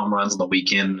had 4 home runs on the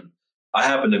weekend. I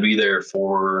happened to be there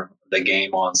for the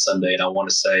game on Sunday, and I want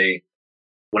to say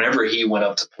whenever he went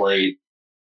up to plate,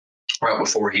 right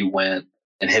before he went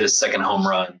and hit his second home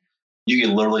run, you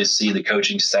could literally see the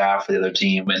coaching staff, the other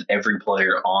team, and every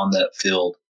player on that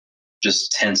field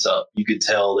just tense up. You could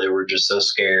tell they were just so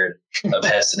scared of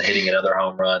Heston hitting another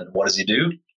home run. And what does he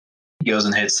do? He goes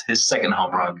and hits his second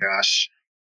home run. Oh, gosh.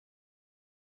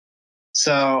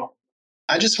 So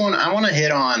I want to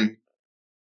hit on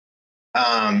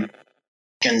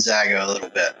Gonzaga a little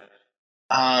bit.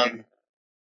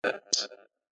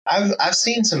 I've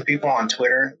seen some people on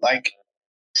Twitter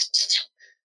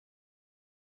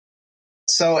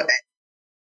so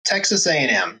Texas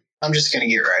A&M. I'm just going to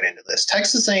get right into this.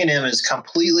 Texas A&M is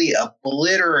completely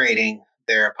obliterating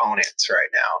their opponents right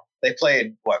now. They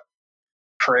played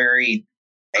Prairie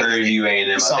View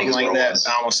A&M, something I think like that.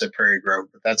 I almost said Prairie Grove,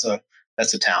 but that's a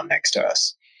town next to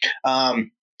us.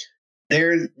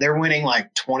 They're winning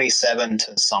 27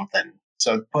 to something,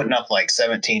 so putting up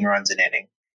 17 runs an inning.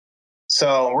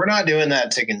 So we're not doing that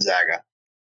to Gonzaga,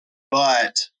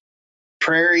 but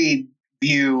Prairie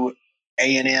View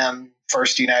A&M,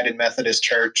 First United Methodist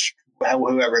Church,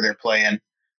 whoever they're playing,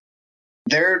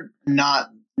 they're not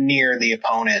near the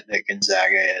opponent that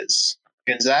Gonzaga is.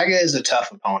 Gonzaga is a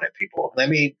tough opponent, people.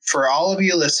 For all of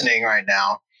you listening right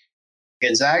now,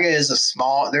 Gonzaga is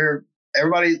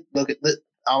everybody I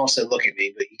almost said look at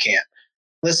me, but you can't.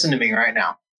 Listen to me right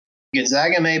now.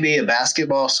 Gonzaga may be a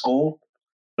basketball school,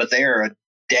 but they are a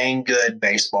dang good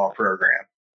baseball program.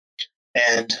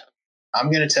 And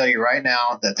I'm going to tell you right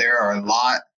now that there are a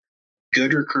lot of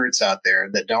good recruits out there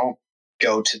that don't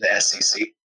go to the SEC.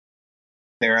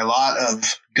 There are a lot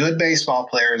of good baseball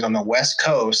players on the West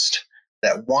Coast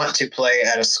that want to play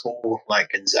at a school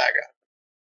like Gonzaga.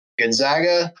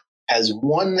 Gonzaga has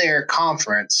won their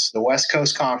conference, the West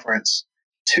Coast Conference,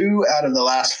 2 out of the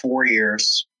last 4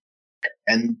 years.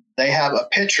 And they have a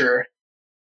pitcher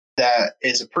that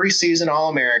is a preseason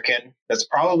All-American that's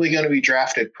probably going to be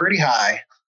drafted pretty high.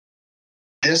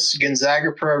 This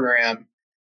Gonzaga program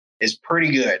is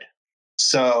pretty good.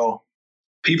 So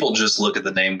people just look at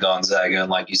the name Gonzaga, and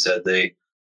like you said, they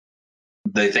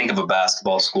think of a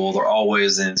basketball school. They're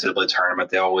always in the NCAA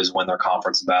tournament. They always win their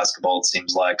conference in basketball, it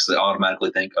seems like. So they automatically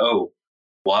think, oh,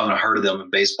 well, I haven't heard of them in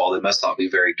baseball. They must not be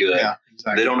very good. Yeah,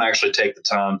 exactly. They don't actually take the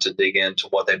time to dig into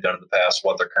what they've done in the past,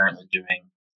 what they're currently doing,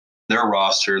 their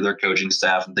roster, their coaching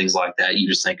staff, and things like that. You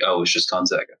just think, oh, it's just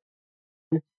Gonzaga.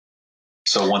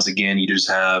 So once again, you just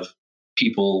have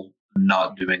people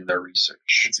not doing their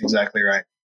research. That's exactly right.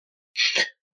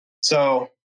 So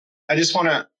I just want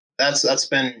to, that's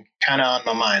been kind of on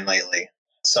my mind lately.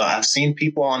 So I've seen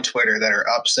people on Twitter that are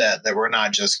upset that we're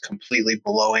not just completely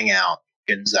blowing out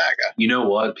Gonzaga. You know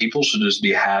what? People should just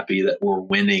be happy that we're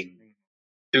winning.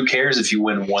 Who cares if you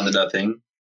win 1-0,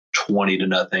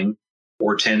 20-0,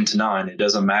 or 10-9? It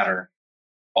doesn't matter.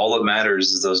 All that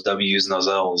matters is those W's and those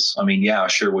L's. I mean, yeah,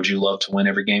 sure. Would you love to win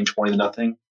every game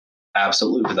 20-0?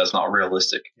 Absolutely, but that's not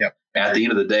realistic. Yep. At the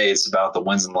end of the day, it's about the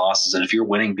wins and losses. And if you're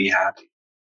winning, be happy.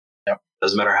 Yep.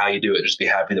 Doesn't matter how you do it. Just be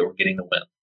happy that we're getting the win.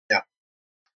 Yeah.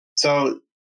 So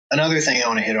another thing I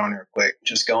want to hit on real quick,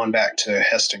 just going back to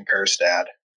Heston Kjerstad.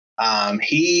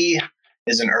 He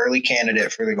is an early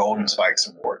candidate for the Golden Spikes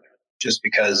Award. just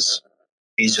because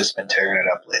he's just been tearing it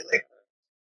up lately.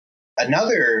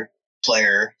 Another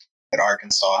player that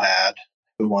Arkansas had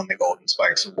who won the Golden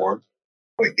Spikes Award.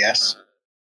 Quick guess.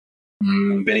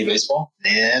 Benny Baseball?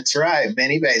 That's right.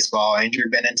 Benny Baseball, Andrew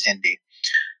Benintendi.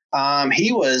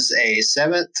 He was a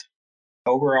 7th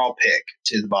overall pick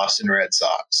to the Boston Red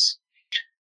Sox.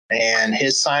 And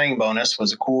his signing bonus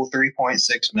was a cool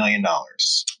 $3.6 million.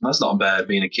 That's not bad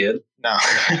being a kid. No.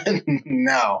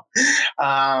 No.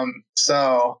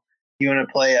 So you want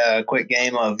to play a quick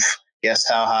game of guess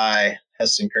how high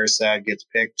Heston Kjerstad gets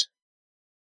picked?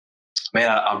 Man,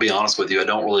 I'll be honest with you. I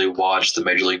don't really watch the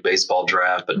Major League Baseball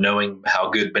draft, but knowing how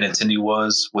good Benintendi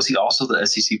was he also the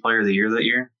SEC Player of the Year that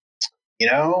year?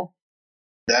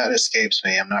 That escapes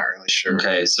me. I'm not really sure.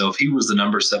 Okay, so if he was the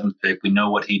number 7 pick, we know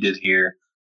what he did here.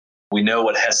 We know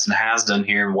what Heston has done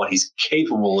here and what he's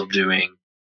capable of doing.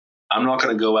 I'm not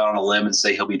going to go out on a limb and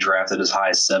say he'll be drafted as high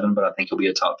as 7, but I think he'll be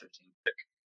a top 15 pick.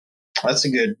 That's a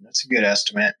good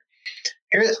estimate.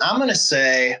 Here, I'm going to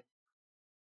say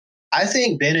I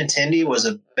think Benintendi was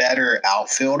a better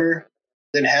outfielder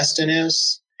than Heston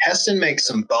is. Heston makes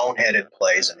some boneheaded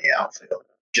plays in the outfield,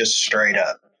 just straight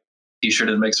up. He sure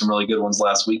did make some really good ones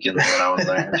last weekend when I was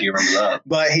there. Do you remember that?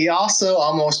 But he also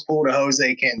almost pulled a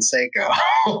Jose Canseco.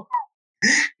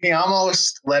 He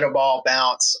almost let a ball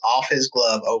bounce off his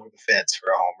glove over the fence for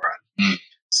a home run.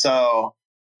 So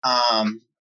I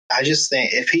just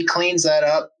think if he cleans that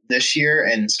up this year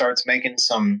and starts making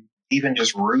some even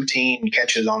just routine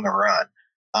catches on the run,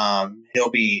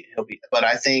 he'll be. But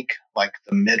I think like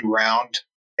the mid-first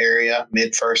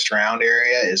round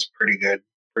area is pretty good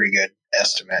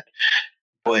estimate,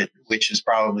 but which is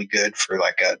probably good for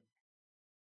like a.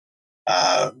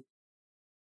 I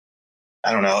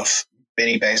don't know if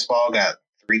Benny Baseball got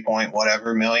 3 point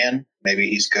whatever million. Maybe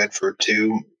he's good for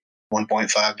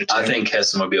 1.5 to 2. I think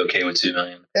Heston would be okay with $2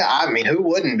 million. Yeah, I mean, who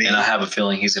wouldn't be? And I have a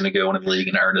feeling he's going to go into the league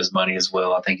and earn his money as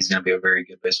well. I think he's going to be a very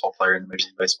good baseball player in the Major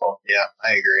League Baseball. Yeah,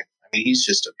 I agree. I mean, he's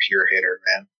just a pure hitter,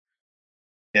 man.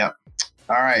 Yeah.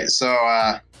 All right, so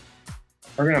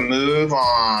we're going to move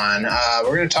on.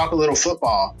 We're going to talk a little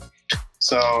football.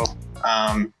 So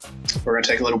we're going to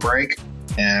take a little break,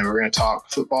 and we're going to talk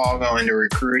football, go into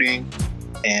recruiting,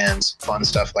 and some fun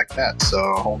stuff like that.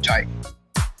 So hold tight.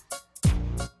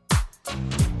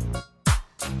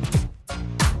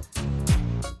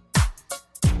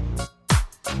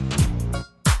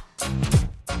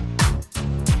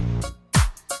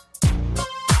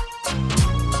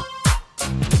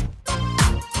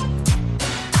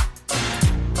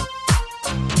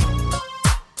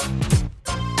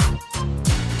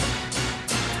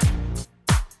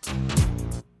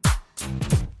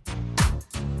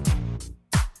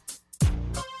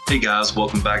 Hey guys,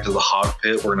 welcome back to the Hog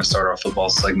Pit. We're going to start our football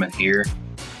segment here.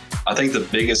 I think the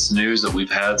biggest news that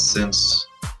we've had since,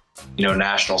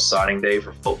 National Signing Day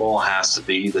for football has to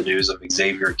be the news of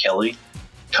Xavier Kelly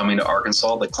coming to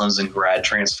Arkansas, the Clemson grad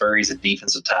transfer. He's a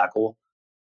defensive tackle,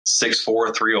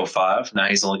 6'4", 305. Now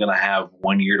he's only going to have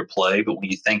 1 year to play, but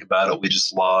when you think about it, we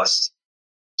just lost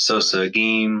Sosa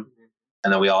Agim,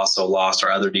 and then we also lost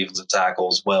our other defensive tackle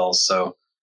as well. So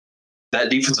that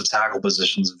defensive tackle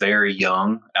position is very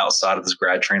young outside of this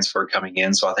grad transfer coming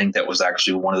in. So I think that was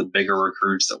actually one of the bigger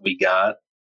recruits that we got.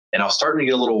 And I was starting to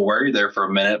get a little worried there for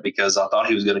a minute because I thought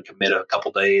he was going to commit a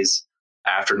couple days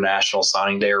after National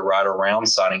Signing Day or right around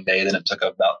signing day. Then it took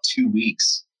about 2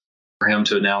 weeks for him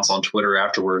to announce on Twitter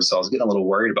afterwards. So I was getting a little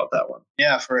worried about that one.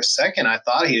 Yeah, for a second, I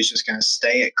thought he was just going to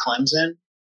stay at Clemson.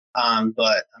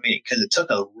 But I mean, because it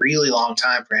took a really long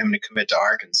time for him to commit to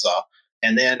Arkansas.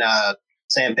 And then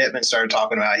Sam Pittman started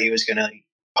talking about he was going to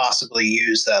possibly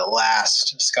use that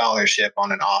last scholarship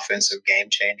on an offensive game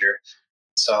changer.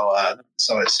 So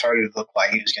it started to look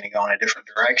like he was going to go in a different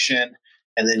direction.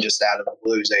 And then just out of the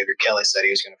blue, Xavier Kelly said he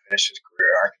was going to finish his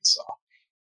career at Arkansas.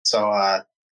 So,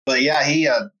 but yeah,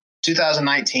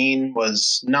 2019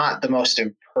 was not the most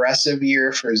impressive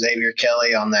year for Xavier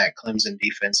Kelly on that Clemson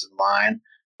defensive line.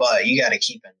 But you got to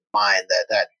keep in mind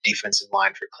that defensive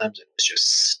line for Clemson was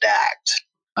just stacked.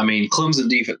 I mean, Clemson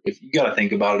defense, if you got to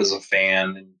think about it as a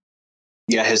fan, and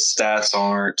yeah, his stats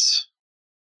aren't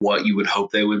what you would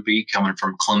hope they would be coming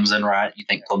from Clemson, right? You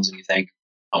think Clemson, you think,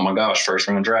 oh my gosh, first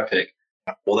round draft pick.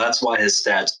 Well, that's why his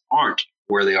stats aren't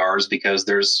where they are, is because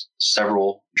there's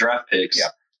several draft picks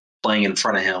playing in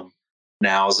front of him.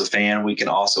 Now, as a fan, we can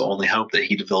also only hope that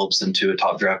he develops into a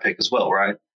top draft pick as well,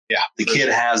 right? Yeah. The kid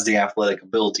has the athletic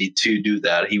ability to do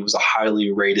that. He was a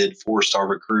highly rated 4-star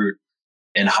recruit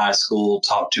in high school,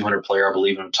 top 200 player, I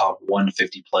believe, and a top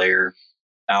 150 player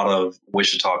out of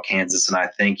Wichita, Kansas. And I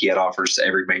think he had offers to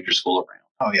every major school around.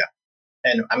 Oh, yeah.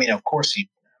 And I mean, of course,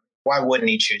 why wouldn't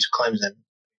he choose Clemson?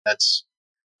 That's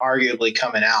arguably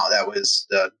coming out. That was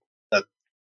the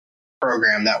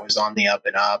program that was on the up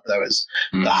and up. That was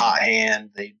the hot hand.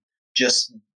 They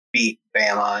just beat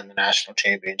Bama in the national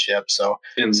championship. So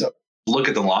look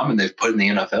at the linemen they've put in the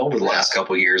NFL over the last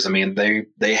couple of years. I mean,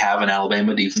 they have an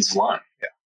Alabama defensive line. Yeah.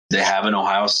 They have an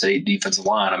Ohio State defensive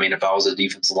line. I mean, if I was a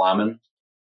defensive lineman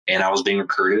and I was being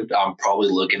recruited, I'm probably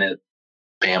looking at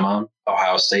Bama,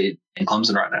 Ohio State, and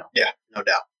Clemson right now. Yeah, no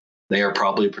doubt. They are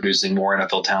probably producing more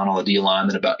NFL talent on the D-line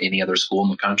than about any other school in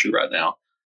the country right now.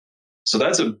 So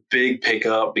that's a big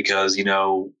pickup because,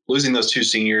 losing those two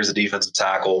seniors, the defensive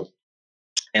tackle,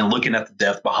 and looking at the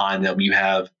depth behind them, you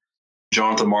have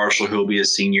Jonathan Marshall, who will be a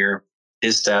senior.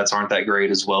 His stats aren't that great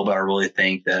as well, but I really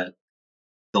think that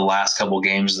the last couple of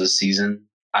games of the season,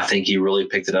 I think he really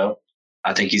picked it up.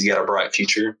 I think he's got a bright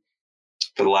future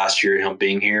for the last year of him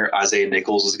being here. Isaiah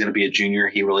Nichols is going to be a junior.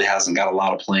 He really hasn't got a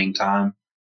lot of playing time.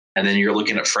 And then you're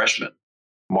looking at freshmen,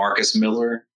 Marcus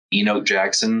Miller, Enoch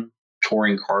Jackson,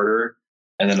 Torian Carter,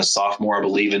 and then a sophomore, I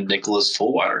believe, in Nicholas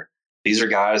Fullwider. These are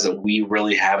guys that we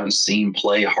really haven't seen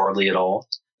play hardly at all.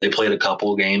 They played a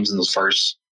couple of games in those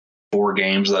first 4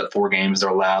 games. That 4 games they're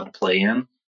allowed to play in,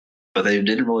 but they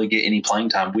didn't really get any playing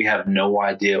time. We have no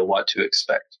idea what to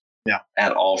expect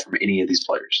at all from any of these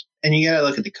players. And you got to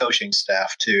look at the coaching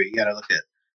staff too. You got to look at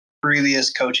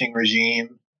previous coaching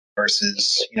regime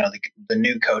versus, the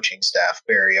new coaching staff,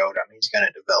 Barry Odom. He's going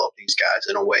to develop these guys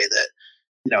in a way that,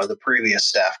 the previous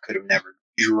staff could have never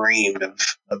dreamed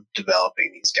of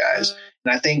developing these guys.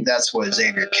 And I think that's what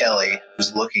Xavier Kelly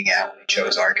was looking at when he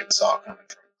chose Arkansas coming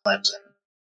from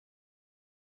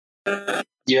Clemson.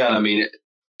 Yeah, I mean,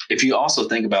 if you also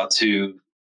think about, too,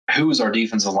 who was our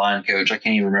defensive line coach? I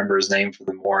can't even remember his name for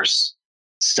the Morris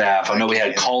staff. I know we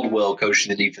had Caldwell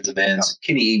coaching the defensive ends. Yeah.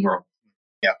 Kenny Ingram.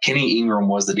 Yeah. Kenny Ingram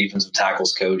was the defensive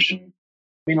tackles coach. And, I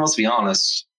mean, let's be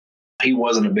honest, he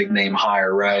wasn't a big name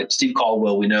hire, right? Steve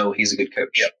Caldwell, we know he's a good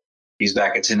coach. Yep. He's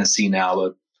back at Tennessee now,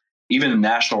 but even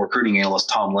national recruiting analyst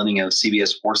Tom Lenning of CBS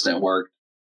Sports Network,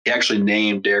 he actually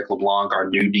named Derek LeBlanc our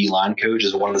new D-line coach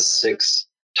as one of the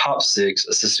top 6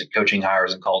 assistant coaching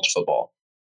hires in college football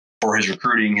for his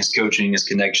recruiting, his coaching, his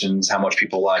connections, how much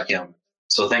people like him.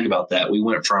 So think about that. We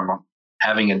went from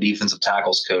having a defensive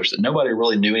tackles coach that nobody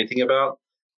really knew anything about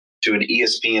to an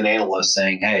ESPN analyst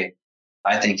saying, hey,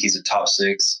 I think he's a top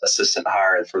 6 assistant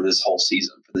hire for this whole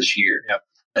season, for this year. Yep.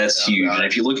 That's huge. And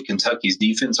if you look at Kentucky's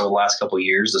defense over the last couple of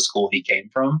years, the school he came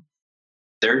from,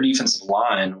 their defensive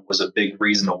line was a big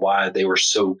reason of why they were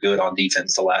so good on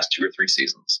defense the last 2 or 3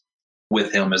 seasons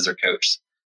with him as their coach.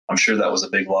 I'm sure that was a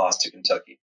big loss to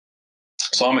Kentucky.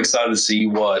 So I'm excited to see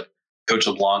what Coach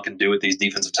LeBlanc can do with these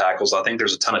defensive tackles. I think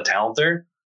there's a ton of talent there.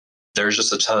 There's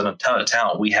just a ton of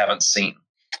talent we haven't seen.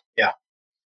 Yeah.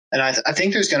 And I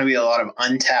think there's going to be a lot of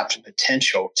untapped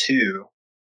potential too.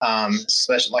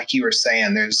 Especially like you were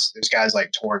saying, there's guys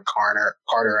like Torian Carter,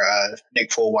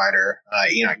 Nick Fullwider,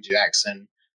 Enoch Jackson,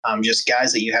 just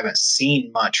guys that you haven't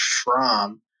seen much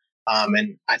from.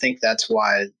 And I think that's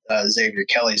why Xavier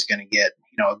Kelly is going to get,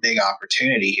 a big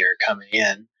opportunity here coming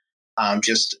in.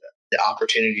 Just the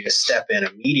opportunity to step in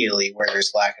immediately where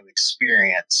there's lack of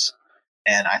experience.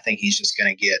 And I think he's just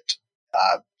going to get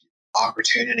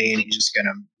opportunity and he's just going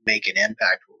to make an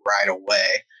impact right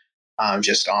away.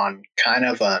 Just on kind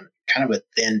of a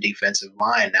thin defensive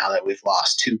line now that we've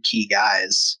lost 2 key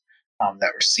guys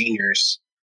that were seniors.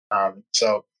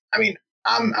 So, I mean,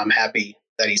 I'm happy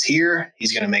that he's here.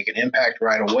 He's going to make an impact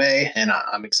right away, and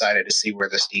I'm excited to see where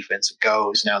this defense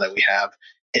goes now that we have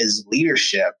his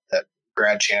leadership, that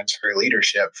grad transfer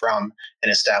leadership from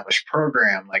an established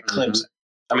program like Clemson.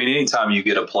 I mean, anytime you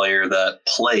get a player that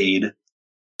played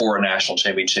for a national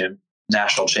championship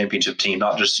team,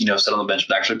 not just, sit on the bench,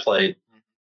 but actually played,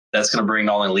 that's going to bring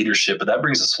not only leadership, but that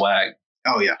brings a swag.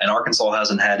 Oh, yeah. And Arkansas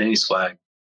hasn't had any swag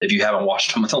if you haven't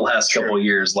watched them in the last couple of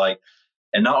years.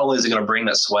 And not only is it going to bring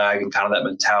that swag and kind of that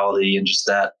mentality and just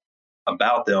that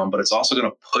about them, but it's also going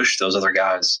to push those other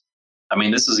guys. I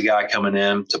mean, this is a guy coming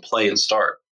in to play and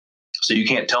start. So you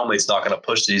can't tell me it's not going to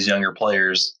push these younger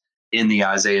players in the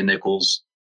Isaiah Nichols,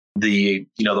 the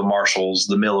Marshalls,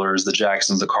 the Millers, the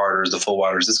Jacksons, the Carters, the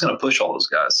Fullwiders. It's going to push all those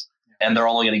guys. And they're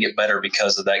only going to get better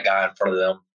because of that guy in front of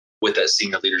them with that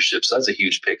senior leadership. So that's a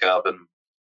huge pickup. And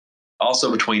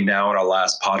also between now and our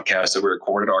last podcast that we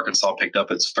recorded, Arkansas picked up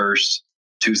its first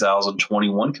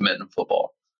 2021 commit in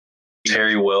football.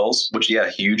 Terry Wells, which,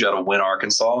 huge out of Wynne,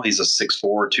 Arkansas. He's a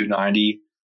 6'4", 290. I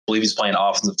believe he's playing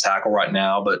offensive tackle right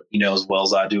now, but as well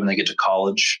as I do, when they get to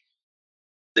college,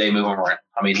 they move him around.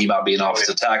 I mean, he might be an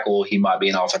offensive tackle. He might be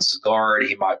an offensive guard.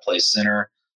 He might play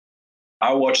center.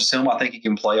 I watch him. I think he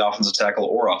can play offensive tackle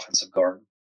or offensive guard.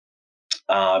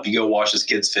 If you go watch this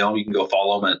kid's film, you can go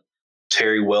follow him at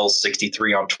Terry Wells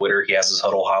 63 on Twitter. He has his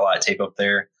huddle highlight tape up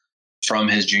there from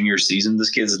his junior season. This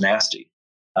kid's nasty.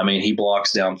 I mean, he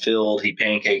blocks downfield. He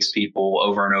pancakes people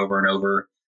over and over and over.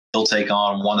 He'll take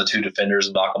on 1 to 2 defenders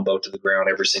and knock them both to the ground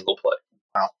every single play.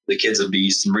 Wow. The kid's a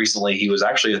beast. And recently he was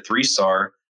actually a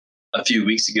 3-star a few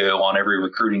weeks ago on every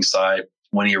recruiting site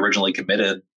when he originally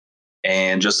committed.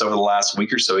 And just over the last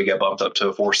week or so, he got bumped up to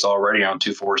a 4-star already on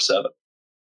 247.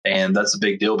 And that's a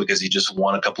big deal because he just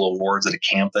won a couple of awards at a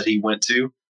camp that he went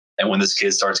to. And when this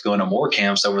kid starts going to more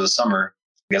camps over the summer,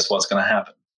 guess what's going to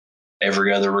happen?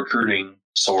 Every other recruiting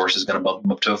source is going to bump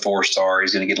him up to a 4-star.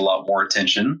 He's going to get a lot more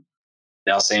attention.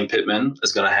 Now Sam Pittman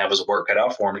is going to have his work cut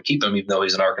out for him to keep him, even though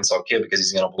he's an Arkansas kid, because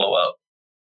he's going to blow up.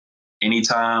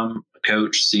 Anytime a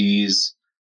coach sees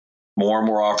more and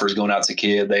more offers going out to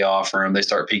kid, they offer him, they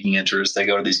start piquing interest, they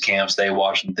go to these camps, they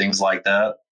watch and things like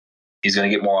that. He's going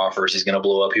to get more offers. He's going to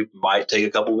blow up. He might take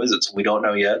a couple visits. We don't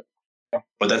know yet,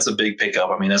 but that's a big pickup.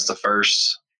 I mean, that's the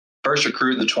first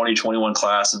recruit in the 2021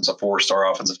 class, and it's a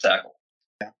 4-star offensive tackle.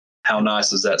 Yeah. How nice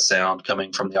does that sound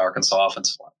coming from the Arkansas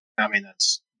offensive line? I mean,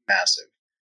 that's massive.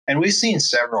 And we've seen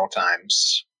several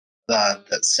times that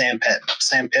Sam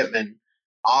Pittman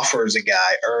offers a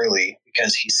guy early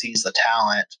because he sees the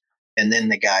talent, and then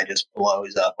the guy just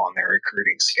blows up on their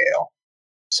recruiting scale.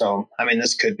 So, I mean,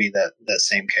 this could be that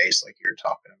same case like you're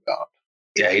talking about.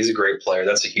 Yeah, he's a great player.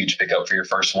 That's a huge pickup for your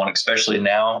first one, especially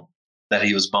now that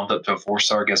he was bumped up to a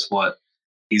 4-star. Guess what?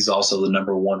 He's also the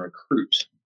number 1 recruit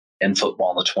in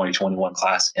football in the 2021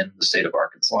 class in the state of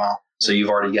Arkansas. Wow. So you've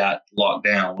already got locked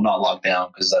down. Well, not locked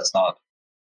down because that's not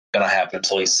going to happen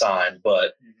until he's signed,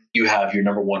 but you have your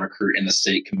number 1 recruit in the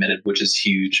state committed, which is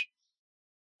huge.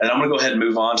 And I'm going to go ahead and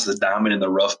move on to the diamond in the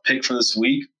rough pick for this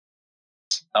week.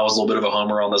 I was a little bit of a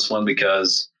homer on this one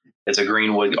because it's a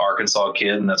Greenwood, Arkansas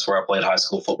kid, and that's where I played high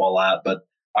school football at. But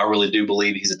I really do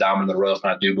believe he's a diamond in the rough,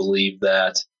 and I do believe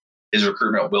that his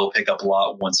recruitment will pick up a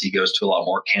lot once he goes to a lot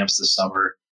more camps this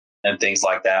summer and things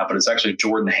like that. But it's actually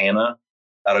Jordan Hanna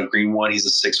out of Greenwood. He's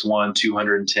a 6'1",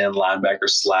 210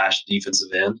 linebacker /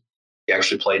 defensive end. He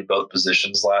actually played both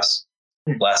positions last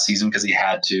season because he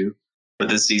had to. But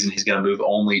this season, he's going to move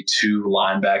only to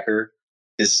linebacker.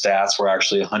 His stats were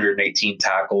actually 118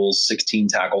 tackles, 16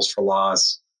 tackles for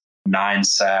loss, 9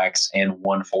 sacks, and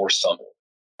 1 forced fumble.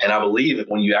 And I believe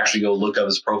when you actually go look up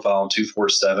his profile on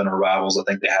 247 or Rivals, I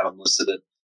think they have him listed at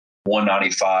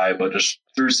 195. But just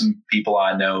through some people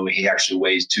I know, he actually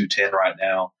weighs 210 right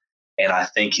now. And I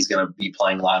think he's going to be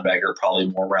playing linebacker probably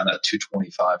more around that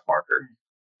 225 marker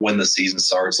when the season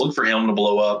starts. Look for him to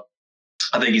blow up.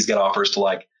 I think he's got offers to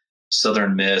like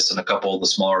Southern Miss and a couple of the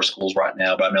smaller schools right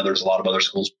now, but I know there's a lot of other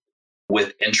schools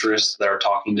with interest that are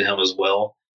talking to him as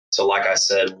well. So like I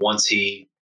said, once he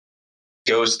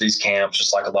goes to these camps,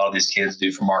 just like a lot of these kids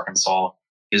do from Arkansas,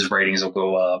 his ratings will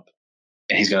go up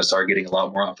and he's going to start getting a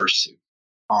lot more offers too.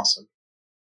 Awesome.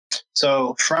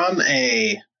 So from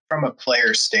a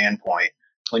player standpoint,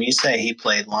 when you say he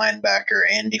played linebacker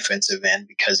and defensive end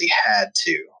because he had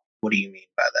to, what do you mean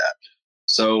by that?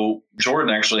 So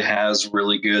Jordan actually has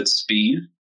really good speed,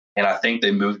 and I think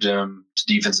they moved him to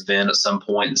defensive end at some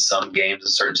point in some games in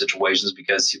certain situations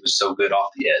because he was so good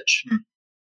off the edge.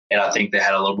 And I think they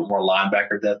had a little bit more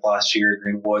linebacker depth last year at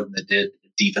Greenwood than they did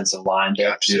defensive line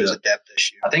depth. It was a depth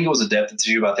issue. I think it was a depth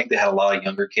issue, but I think they had a lot of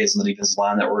younger kids in the defensive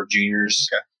line that were juniors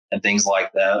and things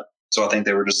like that. So I think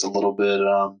they were just a little bit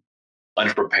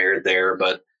unprepared there,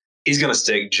 but he's going to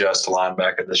stick just to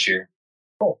linebacker this year.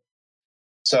 Cool.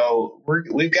 So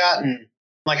we've gotten,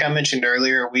 like I mentioned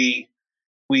earlier, we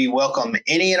welcome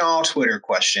any and all Twitter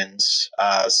questions.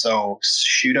 So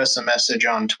shoot us a message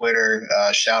on Twitter,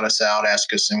 shout us out,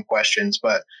 ask us some questions,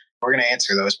 but we're going to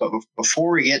answer those. But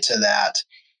before we get to that,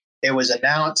 it was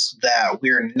announced that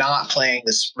we're not playing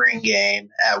the spring game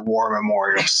at War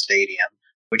Memorial Stadium,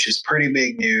 which is pretty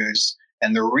big news.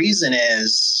 And the reason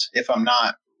is, if I'm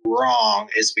not wrong,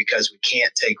 is because we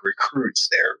can't take recruits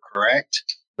there, correct?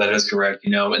 That is correct.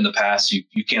 You know, in the past,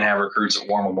 you can't have recruits at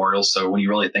War Memorial. So when you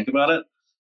really think about it,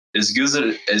 as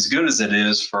good as it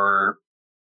is for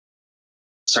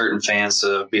certain fans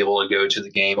to be able to go to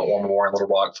the game at War Memorial Little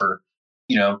Rock for,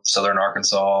 you know, Southern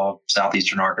Arkansas,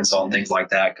 Southeastern Arkansas, and things like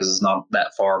that, because it's not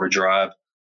that far of a drive,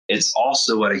 it's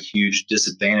also at a huge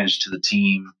disadvantage to the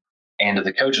team and to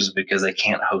the coaches because they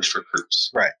can't host recruits.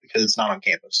 Right, because it's not on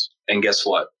campus. And guess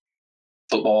what?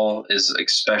 Football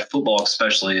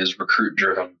especially is recruit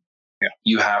driven. Yeah.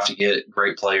 You have to get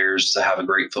great players to have a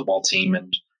great football team,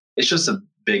 and it's just a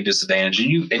big disadvantage.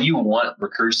 And you want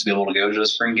recruits to be able to go to a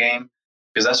spring game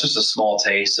because that's just a small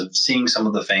taste of seeing some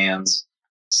of the fans,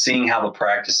 seeing how the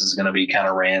practice is going to be kind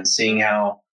of ran, seeing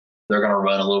how They're going to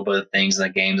run a little bit of things in the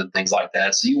games and things like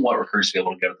that. So you want recruits to be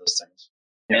able to go to those things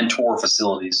and tour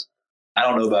facilities. I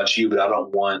don't know about you, but I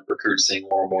don't want recruits seeing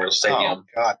War Memorial Stadium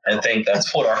and think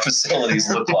that's what our facilities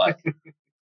look like.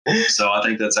 So I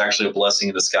think that's actually a blessing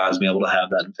in disguise being able to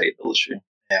have that in Fayetteville this year.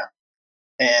 Yeah.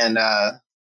 And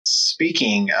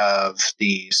speaking of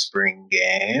the spring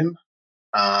game,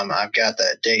 I've got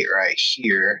that date right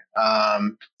here.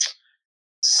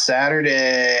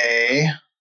 Saturday,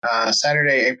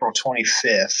 April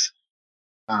 25th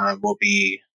will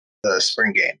be the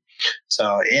spring game.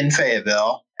 So in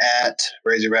Fayetteville at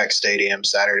Razorback Stadium,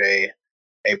 Saturday,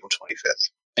 April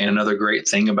 25th. And another great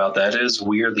thing about that is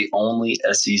we are the only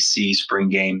SEC spring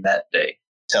game that day.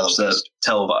 Televised.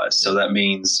 So that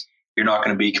means you're not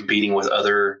going to be competing with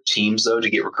other teams, though, to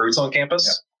get recruits on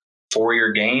campus for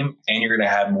your game, and you're going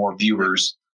to have more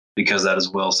viewers because of that as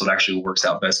well. So it actually works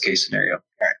out best case scenario. All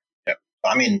right. Yep.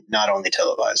 I mean, not only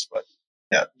televised, but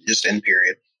just in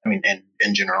period. I mean,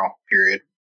 in general, period.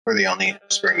 We're the only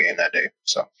spring game that day.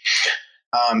 So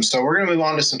we're going to move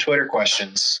on to some Twitter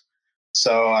questions.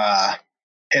 So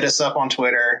hit us up on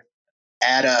Twitter.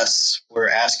 Add us. We're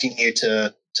asking you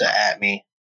to at me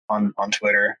on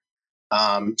Twitter.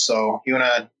 So you want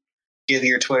to give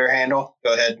your Twitter handle?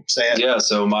 Go ahead, say it. Yeah,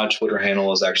 so my Twitter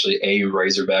handle is actually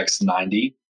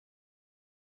 @Razorbacks90.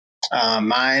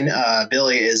 Mine,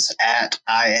 Billy, is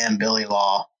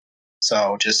 @IamBillyLaw.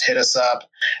 So just hit us up,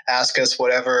 ask us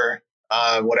whatever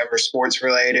sports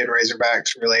related,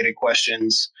 Razorbacks related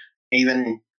questions,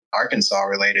 even Arkansas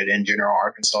related in general,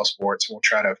 Arkansas sports. We'll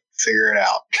try to figure it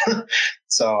out.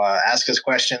 So ask us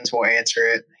questions. We'll answer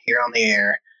it here on the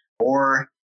air,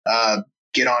 or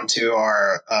get onto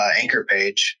our Anchor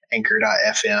page,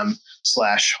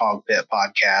 anchor.fm/hogpit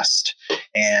podcast,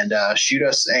 and shoot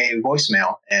us a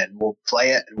voicemail, and we'll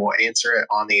play it and we'll answer it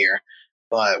on the air.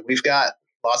 But we've got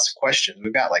lots of questions.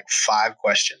 We've got like 5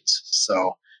 questions.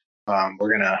 So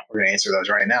we're gonna answer those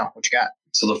right now. What you got?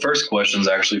 So the first question is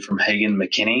actually from Hagen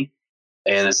McKinney,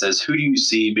 and it says, who do you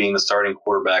see being the starting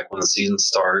quarterback when the season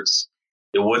starts?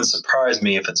 It wouldn't surprise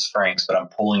me if it's Franks, but I'm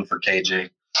pulling for KJ.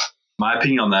 My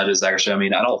opinion on that is actually, I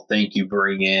mean, I don't think you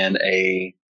bring in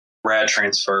a grad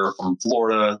transfer from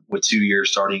Florida with 2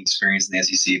 years starting experience in the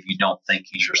SEC if you don't think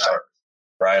he's your starter,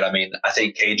 right? I mean, I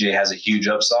think KJ has a huge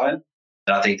upside,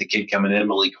 and I think the kid coming in,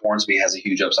 Malik Hornsby, has a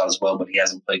huge upside as well, but he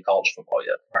hasn't played college football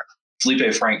yet. Right.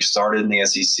 Felipe Franks started in the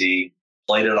SEC,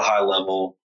 played at a high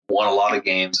level, won a lot of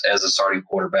games as a starting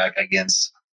quarterback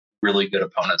against really good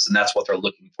opponents, and that's what they're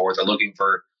looking for. They're looking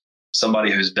for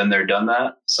somebody who's been there, done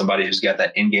that, somebody who's got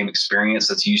that in-game experience,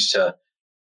 that's used to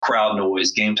crowd noise,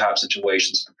 game-type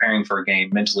situations, preparing for a game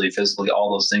mentally, physically,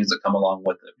 all those things that come along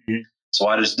with it. Mm-hmm. So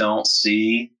I just don't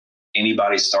see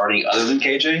anybody starting other than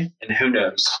KJ, and who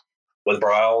knows? With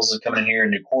Bryles coming in here,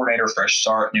 new coordinator, fresh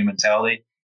start, new mentality,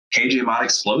 KJ might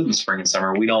explode in the spring and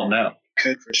summer. We don't know.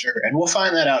 Could for sure. And we'll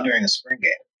find that out during the spring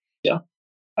game. Yeah.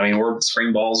 I mean,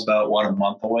 spring ball's about, a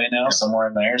month away now, somewhere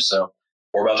in there. So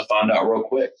we're about to find out real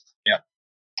quick. Yeah.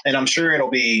 And I'm sure it'll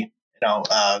be,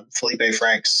 Felipe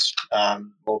Franks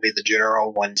will be the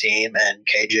general one team, and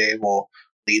KJ will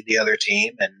lead the other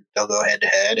team, and they'll go head to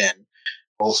head, and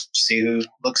we'll see who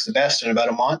looks the best in about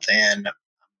a month. And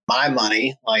my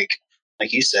money, like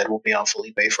you said, will be on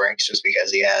Felipe Franks just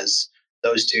because he has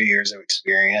those 2 years of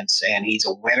experience, and he's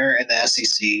a winner in the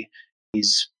SEC.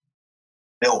 He's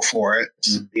built for it,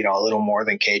 a little more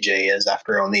than KJ is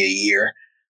after only a year.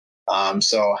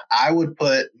 So I would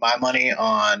put my money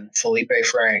on Felipe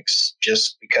Franks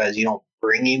just because you don't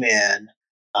bring him in.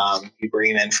 You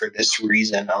bring him in for this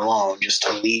reason alone, just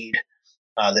to lead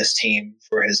this team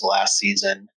for his last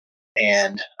season.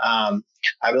 And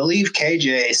I believe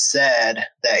KJ said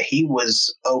that he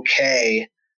was okay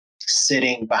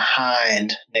sitting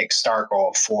behind Nick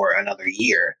Starkel for another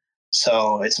year.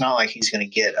 So it's not like he's going to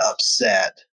get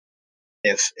upset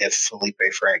if Felipe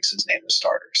Franks is named the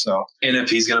starter. So, and if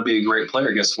he's going to be a great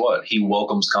player, guess what? He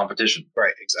welcomes competition.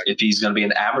 Right, exactly. If he's going to be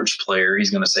an average player, he's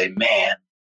going to say, man,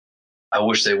 I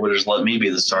wish they would have just let me be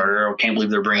the starter. I can't believe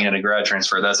they're bringing in a grad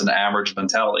transfer. That's an average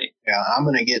mentality. Yeah, I'm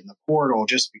going to get in the portal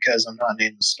just because I'm not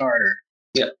named the starter.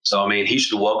 Yeah. So, I mean, he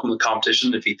should welcome the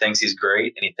competition if he thinks he's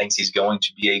great and he thinks he's going to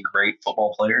be a great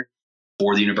football player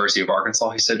for the University of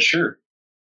Arkansas. He said, sure,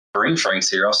 bring Franks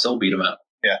here. I'll still beat him out.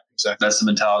 Yeah, exactly. That's the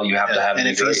mentality you have to have. And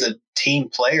if he's a team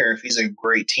player, if he's a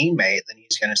great teammate, then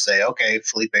he's going to say, okay,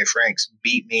 Felipe Franks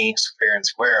beat me fair and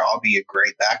square. I'll be a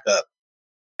great backup,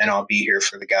 and I'll be here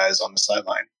for the guys on the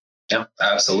sideline. Yeah,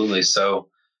 absolutely. So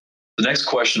the next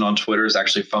question on Twitter is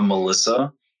actually from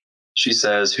Melissa. She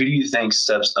says, who do you think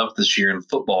steps up this year in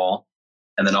football?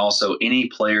 And then also any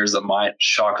players that might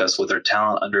shock us with their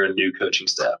talent under a new coaching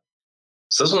staff.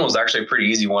 So this one was actually a pretty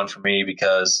easy one for me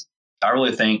because I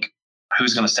really think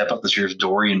who's going to step up this year is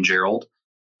Dorian Gerald.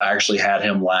 I actually had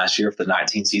him last year for the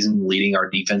 19 season leading our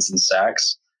defense in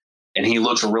sacks. And he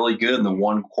looked really good in the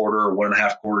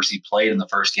 1.5 quarters he played in the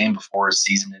first game before his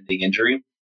season-ending injury.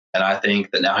 And I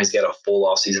think that now he's got a full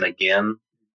off season again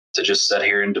to just sit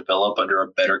here and develop under a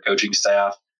better coaching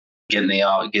staff, get in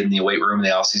the weight room in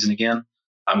the off season again.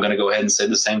 I'm going to go ahead and say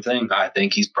the same thing. I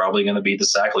think he's probably going to be the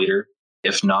sack leader,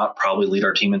 if not probably lead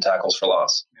our team in tackles for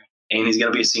loss. Yeah. And he's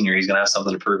going to be a senior. He's going to have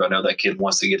something to prove. I know that kid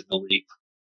wants to get to the league.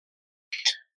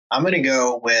 I'm going to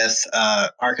go with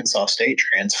Arkansas State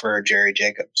transfer Jerry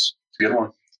Jacobs. Good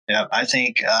one. Yeah, I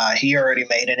think he already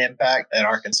made an impact at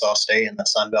Arkansas State in the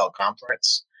Sun Belt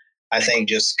Conference. I think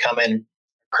just coming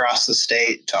across the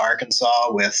state to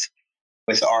Arkansas with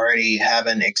already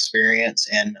having experience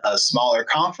in a smaller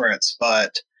conference,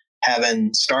 but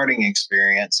having starting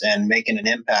experience and making an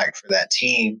impact for that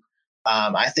team,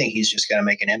 I think he's just going to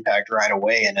make an impact right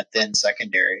away in a thin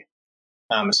secondary,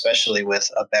 especially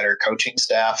with a better coaching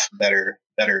staff, better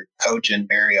coach in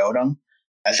Barry Odom.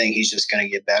 I think he's just going to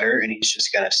get better, and he's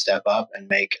just going to step up and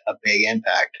make a big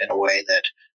impact in a way that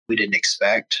we didn't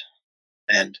expect.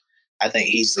 And I think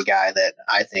he's the guy that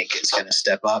I think is going to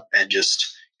step up and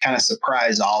just kind of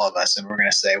surprise all of us. And we're going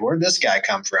to say, where'd this guy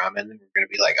come from? And then we're going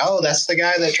to be like, oh, that's the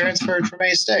guy that transferred from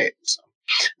A-State. So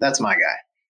that's my guy.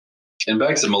 And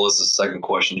back to Melissa's second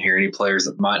question here, any players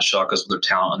that might shock us with their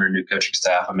talent under new coaching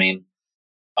staff? I mean,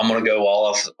 I'm going to go all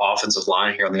off offensive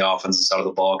line here on the offensive side of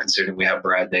the ball, considering we have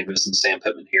Brad Davis and Sam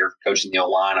Pittman here coaching the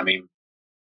O-line. I mean,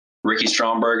 Ricky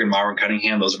Stromberg and Myron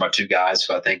Cunningham, those are my two guys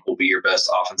who I think will be your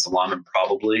best offensive linemen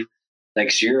probably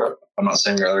next year. I'm not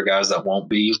saying there are other guys that won't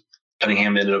be.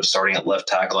 Cunningham ended up starting at left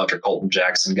tackle after Colton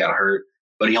Jackson got hurt,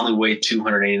 but he only weighed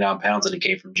 289 pounds and he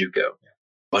came from JUCO. Yeah.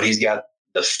 But he's got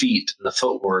the feet and the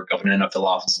footwork of an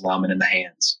NFL offensive lineman in the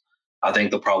hands. I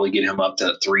think they'll probably get him up to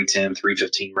that 310,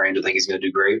 315 range. I think he's going to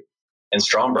do great. And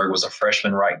Stromberg was a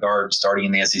freshman right guard starting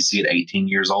in the SEC at 18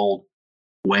 years old,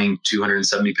 weighing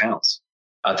 270 pounds.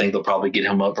 I think they'll probably get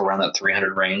him up around that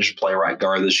 300 range to play right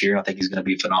guard this year. I think he's going to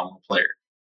be a phenomenal player.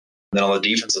 And then on the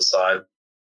defensive side,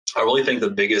 I really think the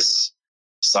biggest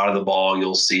side of the ball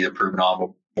you'll see improvement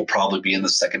on will probably be in the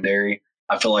secondary.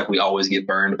 I feel like we always get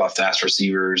burned by fast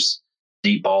receivers,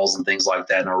 deep balls, and things like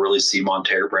that. And I really see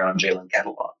Monterey Brown and Jalen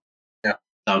Catalon. Yeah.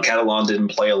 Now, Catalon didn't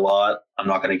play a lot. I'm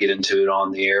not going to get into it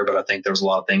on the air, but I think there was a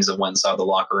lot of things that went inside the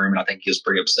locker room, and I think he was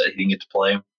pretty upset he didn't get to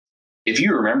play. If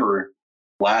you remember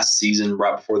last season,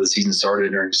 right before the season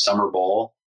started during summer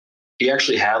ball, he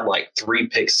actually had like 3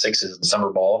 pick sixes in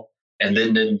summer ball and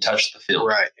then didn't touch the field.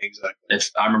 Right, exactly.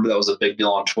 If I remember that was a big deal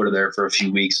on Twitter there for a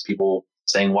few weeks, people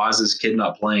saying, why is this kid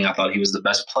not playing? I thought he was the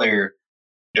best player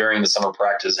during the summer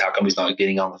practice. How come he's not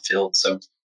getting on the field? So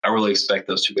I really expect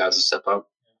those two guys to step up.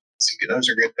 Those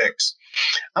are good picks.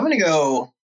 I'm going to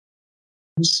go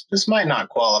 – this might not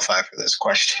qualify for this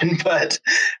question, but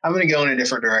I'm going to go in a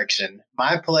different direction.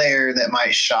 My player that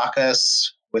might shock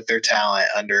us with their talent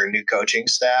under a new coaching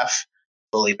staff,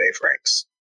 Felipe Franks.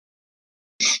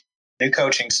 New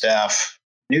coaching staff,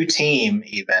 new team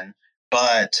even,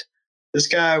 but this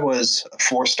guy was a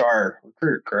 4-star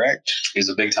recruit, correct? He's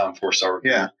a big-time 4-star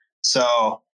recruit. Yeah.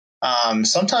 So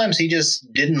sometimes he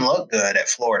just didn't look good at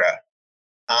Florida.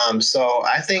 So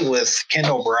I think with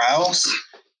Kendall Briles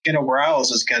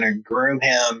is going to groom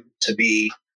him to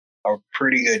be a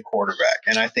pretty good quarterback,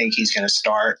 and I think he's going to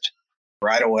start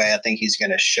right away. I think he's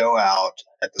going to show out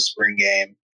at the spring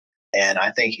game, and I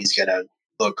think he's going to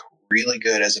look really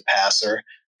good as a passer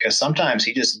because sometimes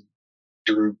he just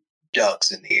threw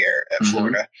ducks in the air at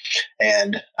Florida.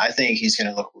 And I think he's going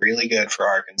to look really good for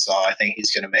Arkansas. I think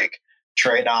he's going to make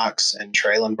Trey Knox and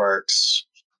Traylon Burks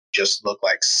just look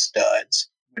like studs,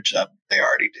 which they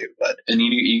already do. And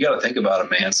you got to think about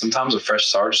it, man. Sometimes a fresh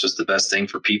start is just the best thing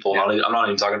for people. Yeah. I'm not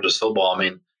even talking just football. I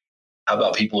mean, how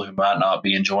about people who might not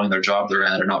be enjoying their job they're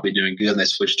in or not be doing good, and they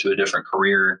switch to a different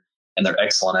career and they're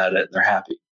excellent at it and they're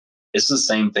happy. It's the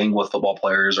same thing with football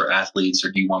players or athletes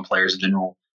or D1 players in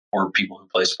general or people who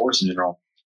play sports in general.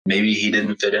 Maybe he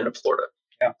didn't fit into Florida.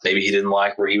 Yeah. Maybe he didn't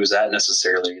like where he was at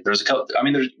necessarily. There's a couple. I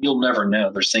mean, you'll never know.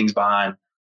 There's things behind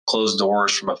closed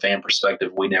doors from a fan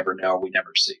perspective we never know, we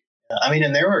never see. I mean,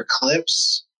 and there were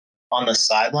clips on the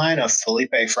sideline of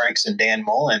Felipe Franks and Dan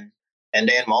Mullen, and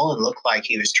Dan Mullen looked like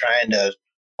he was trying to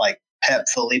like pep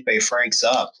Felipe Franks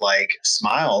up, like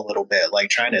smile a little bit, like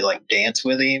trying to like dance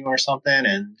with him or something,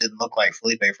 and didn't look like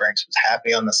Felipe Franks was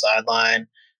happy on the sideline.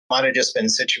 Might have just been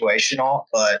situational,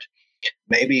 but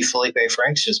maybe Felipe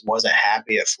Franks just wasn't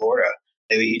happy at Florida.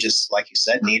 Maybe he just, like you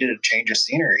said, needed a change of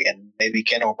scenery, and maybe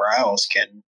Kendall Briles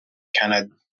can kind of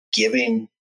give him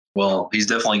Well, he's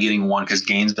definitely getting one because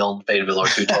Gainesville and Fayetteville are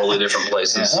two totally different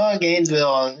places. Yeah. Oh, Gainesville,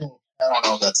 I don't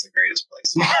know if that's the greatest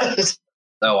place.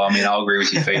 No, I mean, I'll agree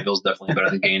with you. Fayetteville's definitely better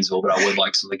than Gainesville, but I would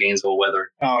like some of the Gainesville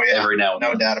weather. Oh, yeah. Every now and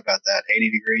then. No doubt about that.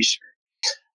 80 degrees, sure.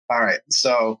 All right,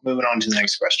 so moving on to the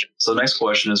next question. So the next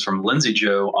question is from Lindsay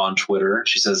Joe on Twitter.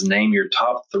 She says, name your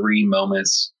top 3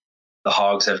 moments the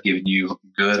Hogs have given you,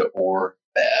 good or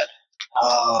bad.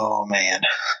 Oh, man.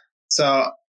 So,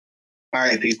 all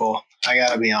right, people, I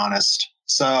got to be honest.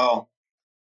 So,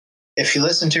 if you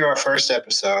listen to our first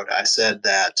episode, I said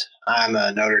that I'm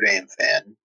a Notre Dame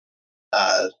fan.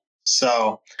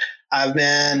 So, I've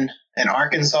been an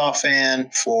Arkansas fan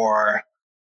for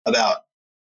about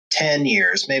 10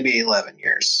 years, maybe 11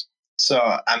 years.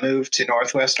 So, I moved to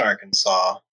Northwest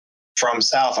Arkansas from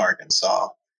South Arkansas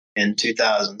in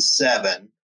 2007.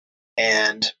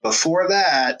 And before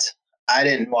that, I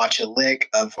didn't watch a lick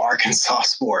of Arkansas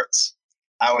sports.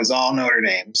 I was all Notre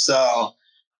Dame. So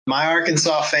my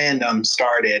Arkansas fandom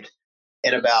started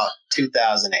in about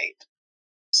 2008.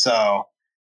 So,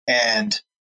 and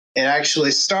it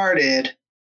actually started.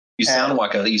 You sound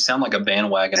like a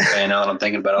bandwagon fan now that I'm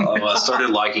thinking about it. I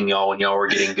started liking y'all when y'all were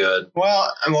getting good.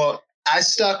 Well, I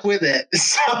stuck with it.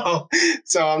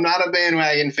 So I'm not a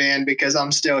bandwagon fan because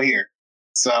I'm still here.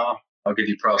 So I'll give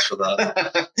you props for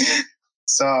that.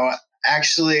 So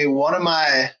actually, one of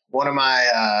my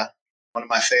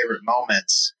favorite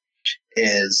moments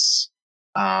is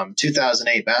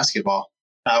 2008 basketball.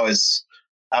 I was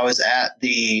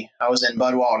in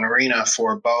Bud Walton Arena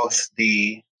for both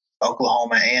the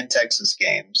Oklahoma and Texas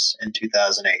games in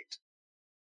 2008.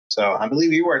 So I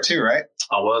believe you were too, right?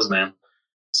 I was, man.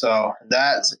 So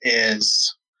that's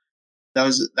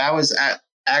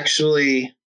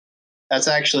actually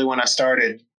when I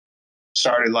started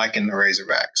liking the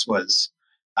Razorbacks. Was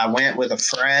I went with a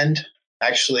friend,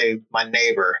 actually my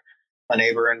neighbor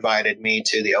invited me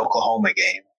to the Oklahoma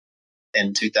game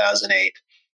in 2008,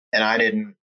 and I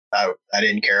didn't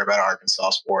care about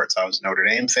Arkansas sports. I was a Notre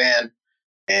Dame fan,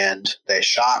 and they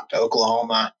shocked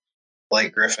Oklahoma.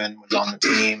 Blake Griffin was on the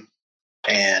team,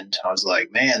 and I was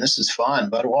like, man, this is fun.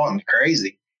 Bud Walton's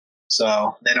crazy.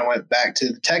 So then I went back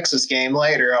to the Texas game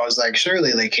later. I was like,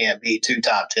 surely they can't beat 2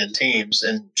 top 10 teams.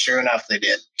 And sure enough, they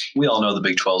did. We all know the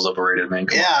Big 12's overrated, man.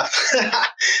 Yeah,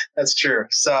 that's true.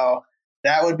 So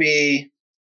that would be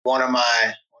one of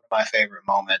my favorite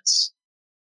moments.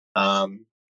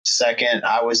 Second,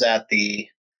 I was at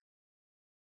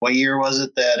what year was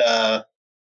it that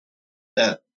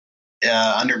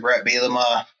under Brett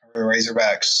Bielema, the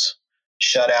Razorbacks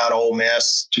shut out Ole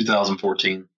Miss?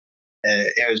 2014.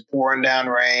 It was pouring down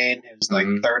rain. It was like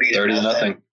 30 to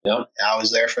nothing. Yep. I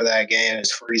was there for that game. It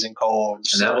was freezing cold.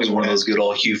 And that was one of those good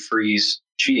old Hugh Freeze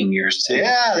cheating years, too.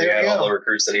 Yeah, there you go. All the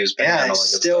recruits that he was paying. Yeah, he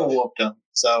still whooped them.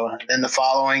 So then the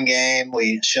following game,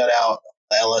 we shut out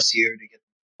LSU to get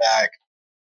back.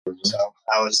 Mm-hmm. So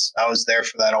I was there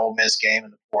for that Ole Miss game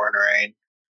in the pouring rain.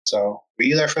 So were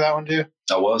you there for that one, too?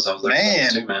 I was there for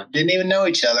that one, too, man. Didn't even know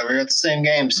each other. We were at the same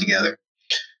games together.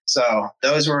 So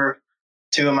those were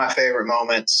 2 of my favorite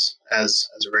moments as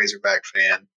a Razorback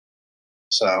fan.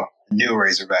 So a new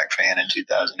Razorback fan in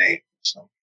 2008. So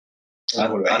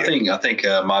I think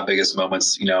my biggest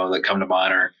moments, that come to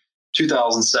mind are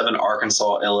 2007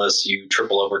 Arkansas LSU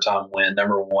triple overtime win,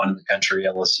 number 1 in the country,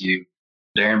 LSU.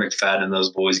 Darren McFadden and those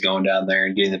boys going down there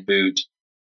and getting the boot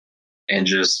and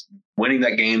just winning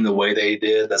that game the way they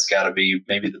did. That's got to be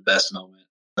maybe the best moment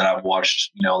that I've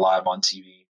watched, live on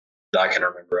TV that I can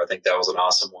remember. I think that was an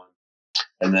awesome one.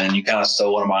 And then you kind of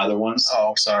stole one of my other ones.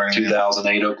 Oh, sorry.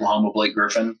 2008 Oklahoma, Blake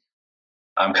Griffin.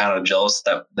 I'm kind of jealous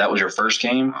that was your first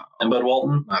game in Bud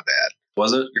Walton. Not bad.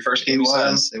 Was it your first game?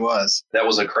 It was. That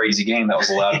was a crazy game. That was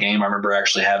a loud game. I remember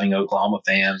actually having Oklahoma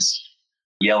fans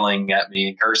yelling at me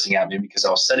and cursing at me because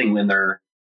I was sitting in their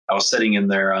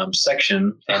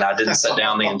section and I didn't sit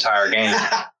down the entire game.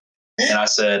 And I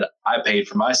said, I paid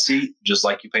for my seat just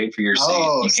like you paid for your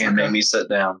seat. You can't make me sit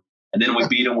down. And then we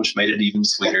beat them, which made it even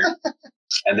sweeter.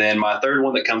 And then my third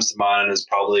one that comes to mind is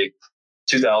probably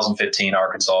 2015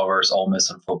 Arkansas versus Ole Miss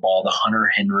in football, the Hunter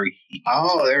Henry Heat.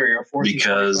 Oh, there we go.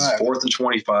 Because 4th and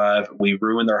 25, we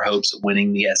ruined their hopes of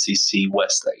winning the SEC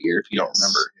West that year, if you don't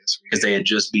remember. Because they had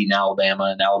just beaten Alabama,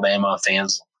 and Alabama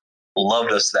fans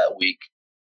loved us that week.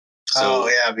 So,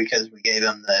 because we gave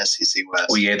them the SEC West.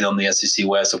 We gave them the SEC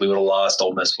West. If we would have lost,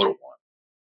 Ole Miss would have won.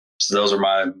 So those are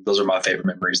my favorite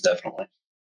memories, definitely.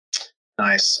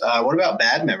 Nice. What about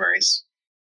bad memories?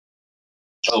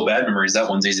 Oh, bad memories. That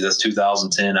one's easy. That's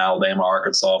 2010 Alabama,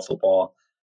 Arkansas football.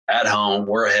 At home,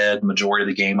 we're ahead majority of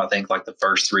the game. I think like the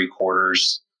first 3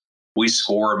 quarters. We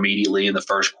score immediately in the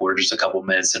first quarter, just a couple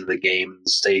minutes into the game.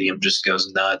 The stadium just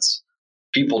goes nuts.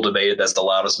 People debated that's the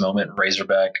loudest moment in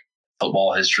Razorback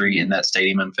football history in that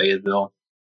stadium in Fayetteville.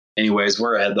 Anyways,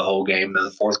 we're ahead the whole game. In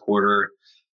the fourth quarter,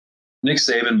 Nick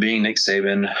Saban being Nick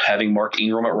Saban, having Mark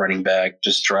Ingram at running back,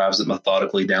 just drives it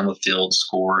methodically down the field,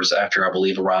 scores after, I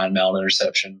believe, a Ryan Mallett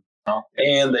interception.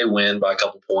 And they win by a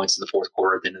couple points in the fourth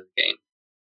quarter at the end of the game.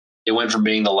 It went from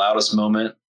being the loudest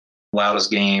moment,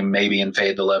 loudest game, maybe in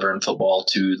Fayetteville ever in football,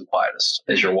 to the quietest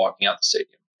as you're walking out the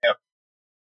stadium. Yep.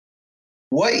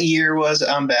 What year was it?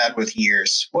 I'm bad with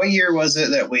years. What year was it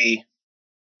that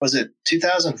was it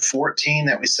 2014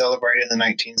 that we celebrated the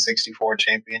 1964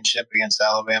 championship against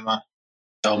Alabama?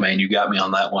 Oh, man, you got me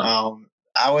on that one.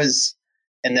 I was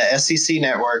in the SEC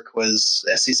network,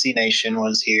 SEC Nation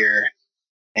was here,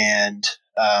 and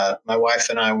my wife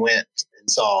and I went and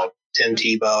saw Tim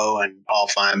Tebow and Paul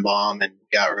Feinbaum and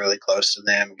got really close to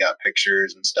them and got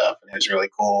pictures and stuff, and it was really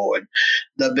cool. And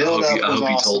the build-up was awesome.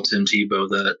 I hope you told Tim Tebow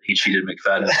that he cheated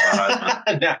McFadden.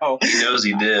 No. He knows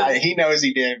he did. He knows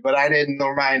he did, but I didn't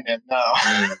remind him. No.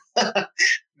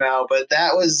 No, but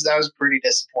that was a pretty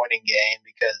disappointing game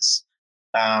because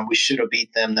we should have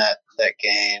beat them that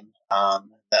game.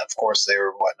 That, of course, they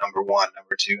were, number one,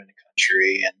 number two in the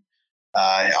country,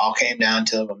 and it all came down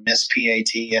to a missed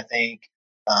PAT, I think.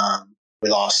 We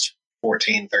lost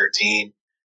 14-13.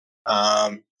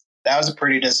 That was a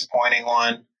pretty disappointing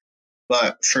one.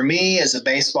 But for me, as a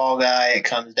baseball guy, it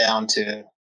comes down to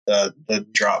the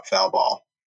drop foul ball.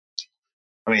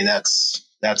 I mean, that's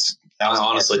I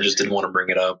honestly just didn't want to bring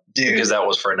it up, dude, because that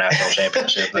was for a national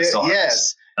championship.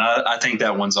 Yes. I think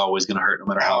that one's always going to hurt no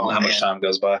matter how much time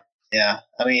goes by. Yeah.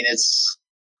 I mean,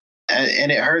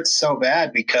 and it hurts so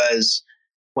bad because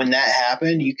when that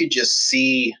happened, you could just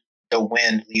see the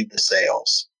wind leave the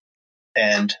sails.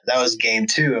 And that was game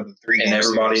 2 of the 3 games. And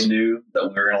everybody knew that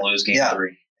we were going to lose game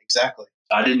 3. Exactly.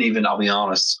 I'll be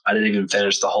honest, I didn't even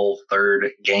finish the whole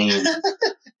third game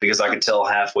because I could tell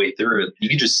halfway through it. You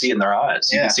could just see it in their eyes.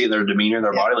 You could see in their demeanor,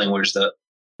 their body language that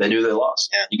they knew they lost.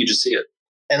 Yeah. You could just see it.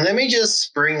 And let me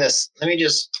just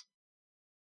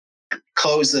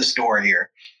close this door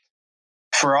here.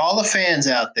 For all the fans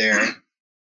out there,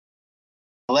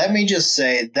 let me just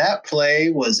say that play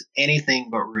was anything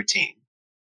but routine.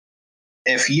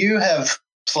 If you have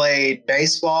played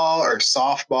baseball or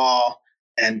softball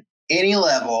and any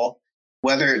level,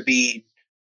 whether it be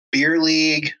beer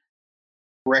league,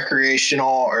 recreational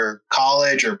or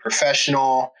college or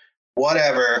professional,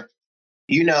 whatever,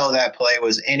 you know that play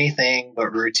was anything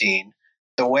but routine.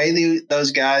 The way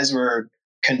those guys were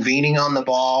convening on the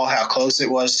ball, how close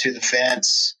it was to the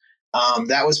fence,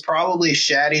 that was probably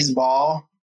Shaddy's ball,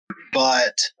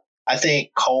 but I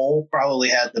think Cole probably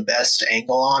had the best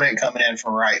angle on it coming in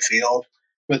from right field.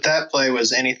 But that play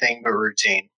was anything but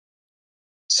routine.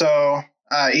 So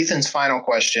Ethan's final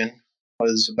question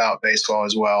was about baseball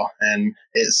as well, and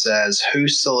it says, who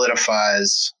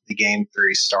solidifies the Game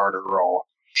 3 starter role?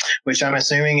 Which I'm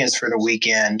assuming is for the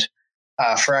weekend.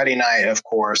 Friday night, of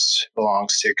course,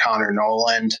 belongs to Connor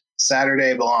Noland.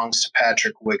 Saturday belongs to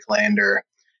Patrick Wicklander.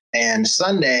 And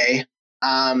Sunday,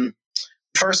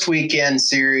 first weekend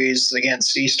series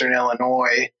against Eastern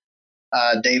Illinois,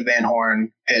 Dave Van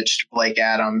Horn pitched Blake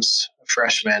Adams, a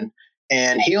freshman,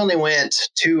 and he only went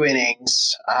 2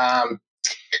 innings.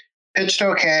 Pitched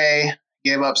okay,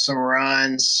 gave up some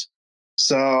runs.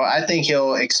 So I think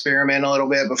he'll experiment a little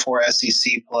bit before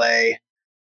SEC play.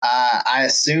 I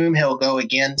assume he'll go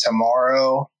again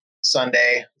tomorrow,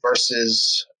 Sunday,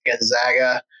 versus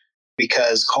Gonzaga,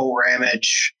 because Cole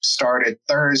Ramage started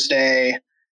Thursday,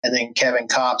 and then Kevin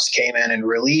Kopps came in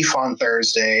relief on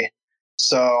Thursday.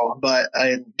 So, but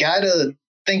a guy to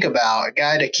think about, a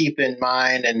guy to keep in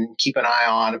mind and keep an eye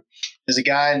on is a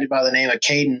guy by the name of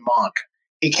Caden Monk.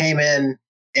 He came in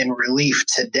relief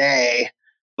today,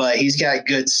 but he's got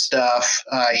good stuff.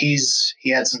 He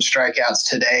had some strikeouts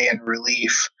today in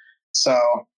relief. So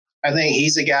I think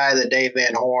he's a guy that Dave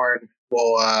Van Horn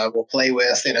will play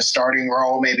with in a starting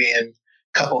role, maybe in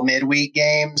a couple midweek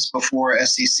games before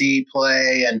SEC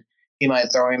play, and he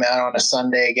might throw him out on a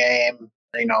Sunday game,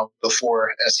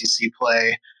 before SEC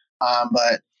play.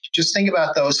 But just think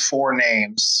about those 4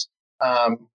 names.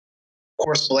 Of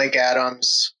course, Blake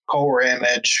Adams, Cole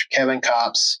Ramage, Kevin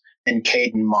Kopps, and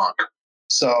Caden Monk.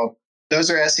 So those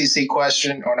are SEC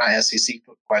questions, or not SEC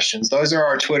questions. Those are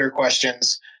our Twitter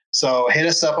questions. So hit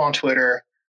us up on Twitter,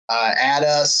 add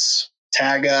us,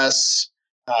 tag us.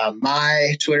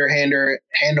 My Twitter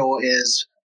handle is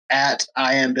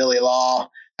 @IamBillyLaw.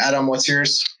 Adam, what's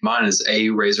yours? Mine is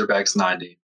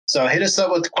 @Razorbacks90. So hit us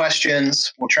up with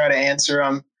questions. We'll try to answer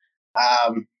them.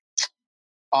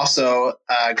 Also,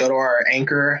 go to our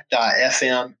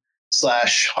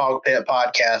anchor.fm/hogpit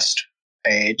podcast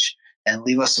page and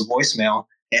leave us a voicemail,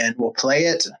 and we'll play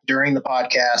it during the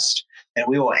podcast and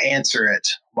we will answer it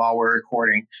while we're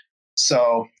recording.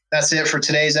 So that's it for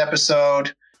today's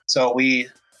episode. So we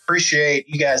appreciate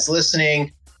you guys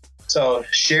listening. So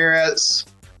share us,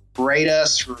 rate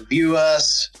us, review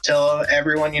us, tell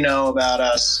everyone you know about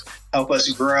us, help us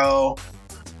grow.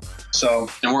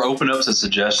 And we're open up to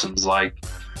suggestions, like,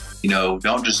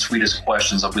 don't just tweet us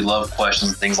questions. We love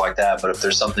questions and things like that. But if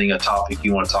there's a topic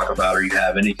you want to talk about, or you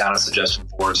have any kind of suggestion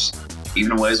for us,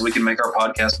 even ways we can make our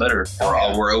podcast better,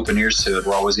 we're open ears to it.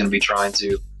 We're always going to be trying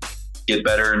to get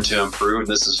better and to improve.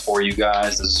 This is for you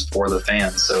guys. This is for the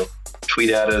fans. So tweet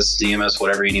at us, DM us,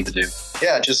 whatever you need to do.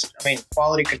 Yeah,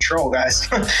 quality control, guys.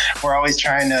 We're always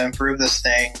trying to improve this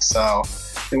thing. So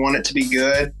we want it to be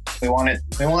good. We want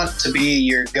to be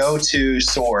your go-to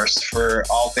source for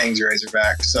all things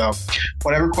Razorback. So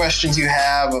whatever questions you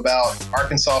have about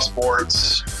Arkansas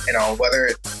sports,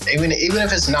 whether even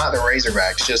if it's not the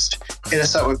Razorbacks, just hit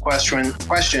us up with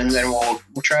questions and we'll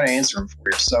try to answer them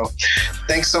for you. So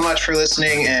thanks so much for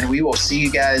listening, and we will see you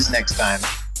guys next time.